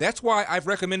ethic. That's why I've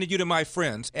recommended you to my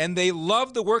friends, and they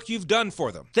love the work you've done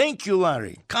for them. Thank you,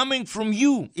 Larry. Coming from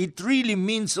you, it really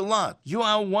means a lot. You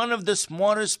are one of the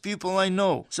smartest people I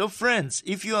know. So friends,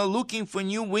 if you are looking for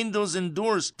new windows and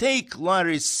doors, take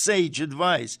Larry's sage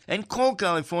advice and call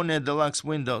California Deluxe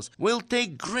Windows. We'll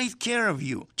take great care of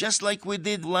you, just like we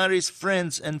did Larry's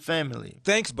friends and family.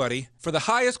 Thanks, buddy. For the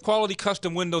highest quality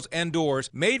custom windows and doors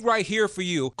made right here for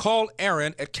you, call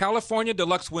Aaron at California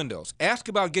Deluxe Windows. Ask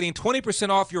about getting 20%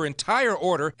 off your entire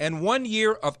order and 1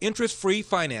 year of interest-free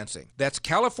financing. That's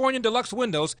California Deluxe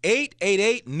Windows,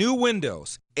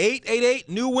 888-NEW-WINDOWS.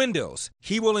 888-NEW-WINDOWS.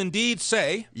 He will indeed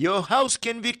say, your house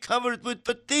can be covered with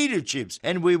potato chips,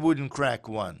 and we wouldn't crack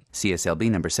one. CSLB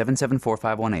number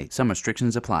 774518. Some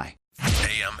restrictions apply.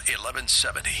 AM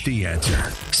 1170. The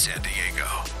Answer, San Diego.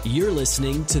 You're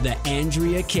listening to The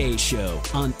Andrea Kaye Show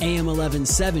on AM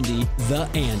 1170, The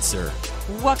Answer.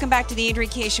 Welcome back to The Andrea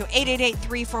Kaye Show,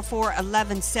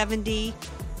 888-344-1170.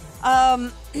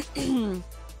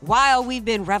 while we've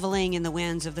been reveling in the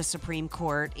winds of the Supreme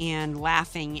Court and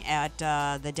laughing at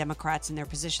the Democrats and their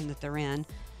position that they're in,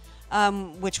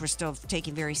 which we're still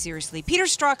taking very seriously, Peter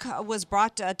Strzok was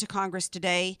brought to Congress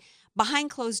today behind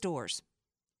closed doors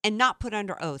and not put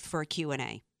under oath for a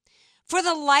Q&A. For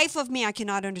the life of me, I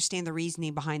cannot understand the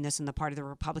reasoning behind this on the part of the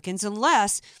Republicans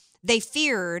unless they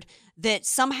feared that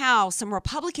somehow some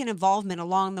Republican involvement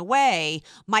along the way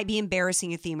might be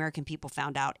embarrassing if the American people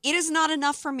found out. It is not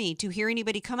enough for me to hear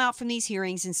anybody come out from these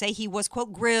hearings and say he was,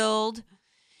 quote, grilled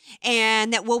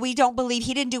and that, well, we don't believe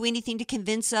he didn't do anything to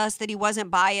convince us that he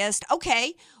wasn't biased.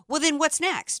 Okay, well, then what's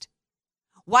next?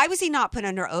 Why was he not put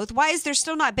under oath? Why has there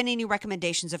still not been any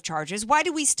recommendations of charges? Why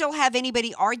do we still have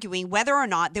anybody arguing whether or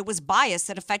not there was bias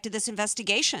that affected this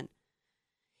investigation?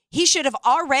 He should have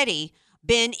already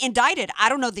been indicted. I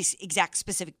don't know the exact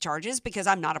specific charges because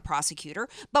I'm not a prosecutor,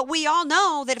 but we all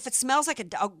know that if it smells like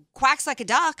quacks like a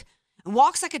duck and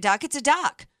walks like a duck, it's a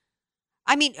duck.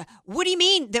 I mean, what do you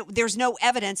mean that there's no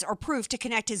evidence or proof to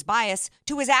connect his bias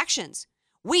to his actions?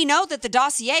 We know that the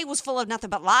dossier was full of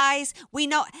nothing but lies. We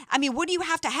know, I mean, what do you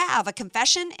have to have? A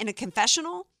confession in a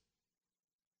confessional?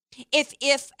 If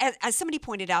as somebody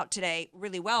pointed out today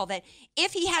really well, that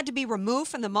if he had to be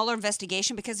removed from the Mueller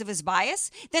investigation because of his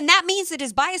bias, then that means that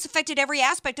his bias affected every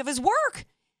aspect of his work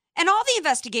and all the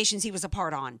investigations he was a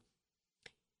part on.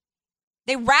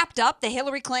 They wrapped up the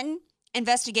Hillary Clinton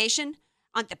investigation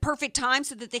on the perfect time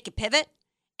so that they could pivot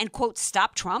and, quote,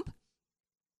 stop Trump.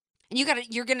 And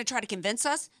you're going to try to convince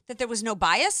us that there was no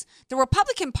bias? The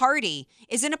Republican Party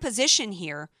is in a position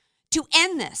here to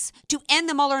end this, to end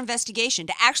the Mueller investigation,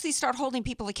 to actually start holding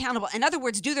people accountable. In other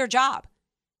words, do their job.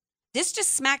 This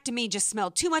just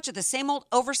smelled too much of the same old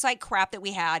oversight crap that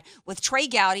we had with Trey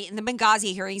Gowdy in the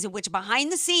Benghazi hearings, in which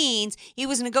behind the scenes, he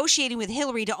was negotiating with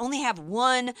Hillary to only have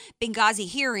one Benghazi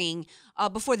hearing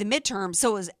before the midterm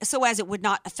so as it would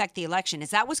not affect the election. Is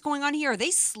that what's going on here? Are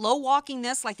they slow walking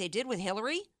this like they did with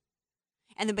Hillary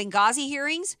and the Benghazi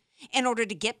hearings in order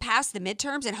to get past the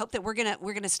midterms and hope that we're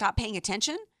gonna stop paying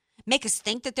attention? Make us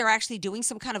think that they're actually doing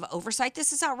some kind of oversight?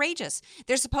 This is outrageous.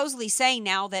 They're supposedly saying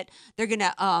now that they're going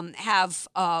to have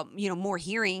more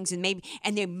hearings and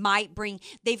they might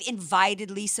they've invited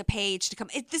Lisa Page to come.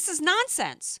 This is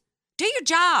nonsense. Do your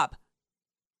job.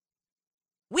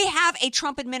 We have a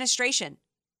Trump administration.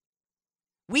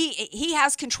 He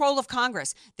has control of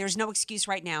Congress. There's no excuse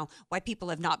right now why people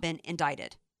have not been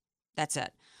indicted. That's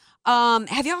it.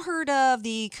 Have y'all heard of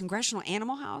the Congressional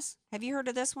Animal House? Have you heard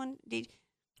of this one?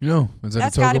 No. Is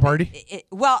that a toga party?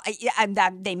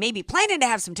 They may be planning to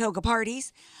have some toga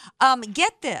parties.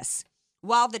 Get this.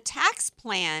 While the tax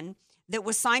plan that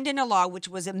was signed into law, which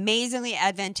was amazingly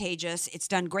advantageous, it's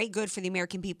done great good for the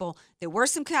American people, there were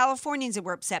some Californians that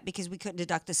were upset because we couldn't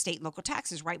deduct the state and local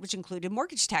taxes, right, which included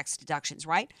mortgage tax deductions,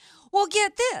 right? Well,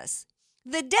 get this.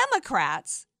 The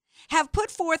Democrats have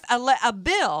put forth a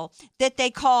bill that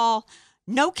they call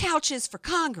No Couches for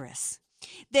Congress.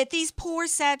 That these poor,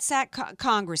 sad sack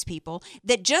Congress people,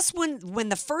 that just when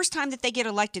the first time that they get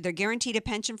elected, they're guaranteed a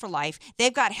pension for life.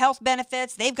 They've got health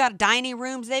benefits. They've got dining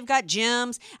rooms. They've got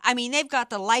gyms. I mean, they've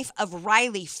got the life of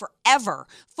Riley forever.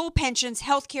 Full pensions,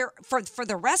 health care for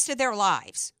the rest of their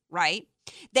lives, right?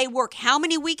 They work how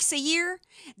many weeks a year?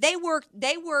 The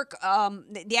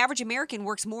average American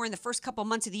works more in the first couple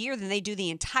months of the year than they do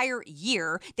the entire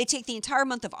year. They take the entire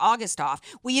month of August off.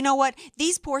 Well, you know what?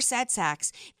 These poor sad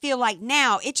sacks feel like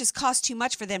now it just costs too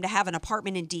much for them to have an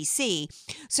apartment in D.C.,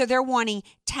 so they're wanting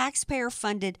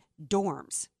taxpayer-funded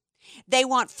dorms. They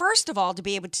want, first of all, to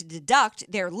be able to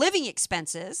deduct their living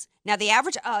expenses. Now, the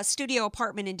average studio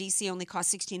apartment in D.C. only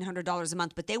costs $1,600 a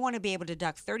month, but they want to be able to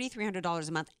deduct $3,300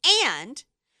 a month, and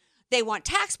they want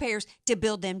taxpayers to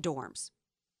build them dorms.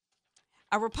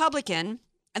 A Republican,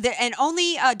 and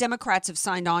only Democrats have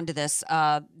signed on to this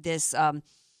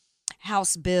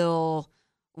House bill,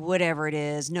 whatever it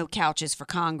is, No Couches for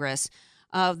Congress.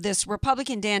 This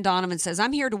Republican, Dan Donovan, says,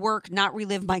 I'm here to work, not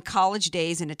relive my college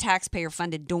days in a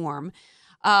taxpayer-funded dorm.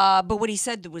 But what he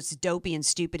said that was dopey and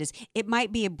stupid is, it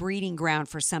might be a breeding ground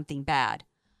for something bad.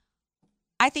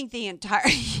 I think the entire,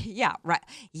 yeah, right.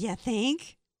 You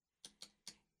think?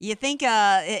 You think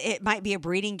it might be a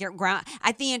breeding ground?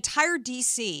 The entire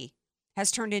D.C. has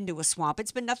turned into a swamp.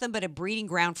 It's been nothing but a breeding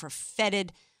ground for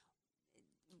fetid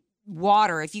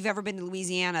water. If you've ever been to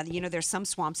Louisiana, you know there's some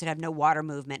swamps that have no water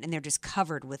movement, and they're just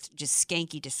covered with just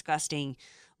skanky, disgusting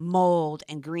mold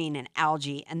and green and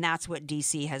algae, and that's what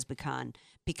D.C. has become.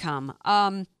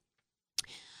 $20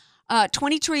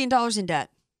 trillion in debt.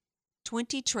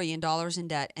 $20 trillion in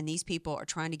debt, and these people are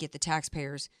trying to get the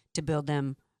taxpayers to build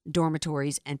them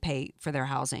dormitories and pay for their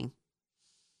housing.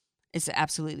 It's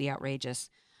absolutely outrageous.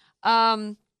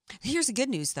 Here's the good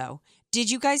news, though.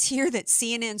 Did you guys hear that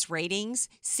CNN's ratings?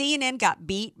 CNN got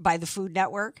beat by the Food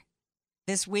Network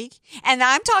this week. And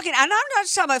I'm not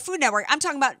just talking about Food Network. I'm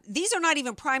talking about these are not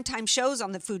even primetime shows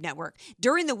on the Food Network.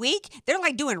 During the week, they're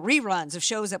like doing reruns of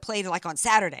shows that played like on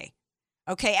Saturday.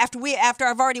 Okay, after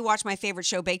I've already watched my favorite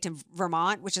show, Baked in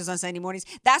Vermont, which is on Sunday mornings.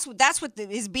 That's what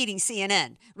is beating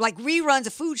CNN. Like reruns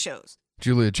of food shows.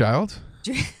 Julia Child?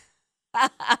 The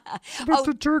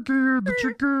turkey and the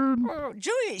chicken.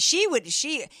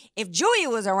 Julia, if Julia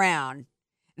was around,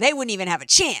 they wouldn't even have a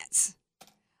chance.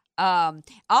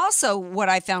 Also, what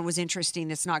I found was interesting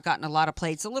that's not gotten a lot of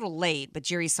play. It's a little late, but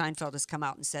Jerry Seinfeld has come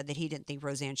out and said that he didn't think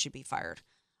Roseanne should be fired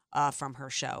from her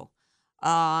show.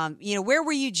 Where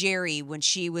were you, Jerry, when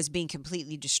she was being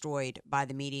completely destroyed by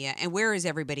the media? And where is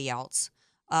everybody else?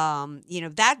 Why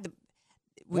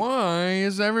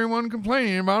is everyone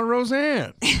complaining about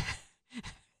Roseanne?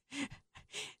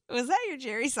 Was that your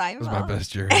Jerry Seinfeld? That was my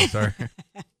best Jerry, sorry.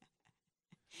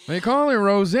 They call her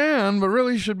Roseanne, but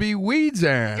really should be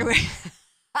Weedsanne.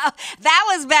 That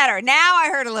was better. Now I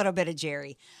heard a little bit of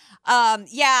Jerry.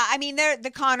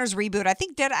 The Connors reboot. I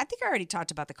think I already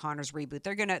talked about the Connors reboot.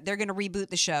 They're gonna reboot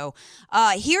the show.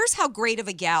 Here's how great of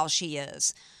a gal she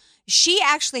is. She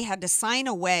actually had to sign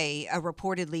away,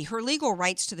 reportedly, her legal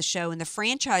rights to the show and the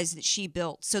franchise that she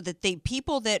built, so that the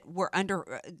people that were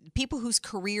people whose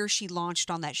career she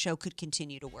launched on that show could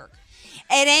continue to work.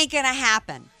 It ain't gonna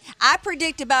happen. I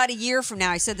predict about a year from now.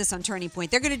 I said this on Turning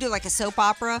Point. They're gonna do like a soap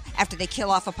opera after they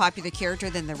kill off a popular character,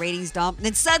 then the ratings dump, and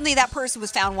then suddenly that person was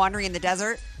found wandering in the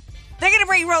desert. They're gonna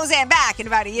bring Roseanne back in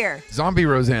about a year. Zombie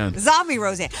Roseanne.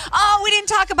 Oh, we didn't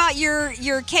talk about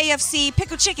your KFC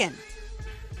pickle chicken.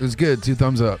 It was good. 2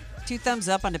 thumbs up. 2 thumbs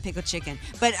up on the pickled chicken.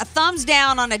 But a thumbs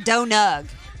down on a donug.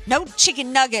 No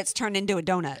chicken nuggets turned into a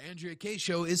donut. The Andrea Kaye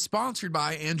Show is sponsored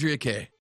by Andrea Kaye.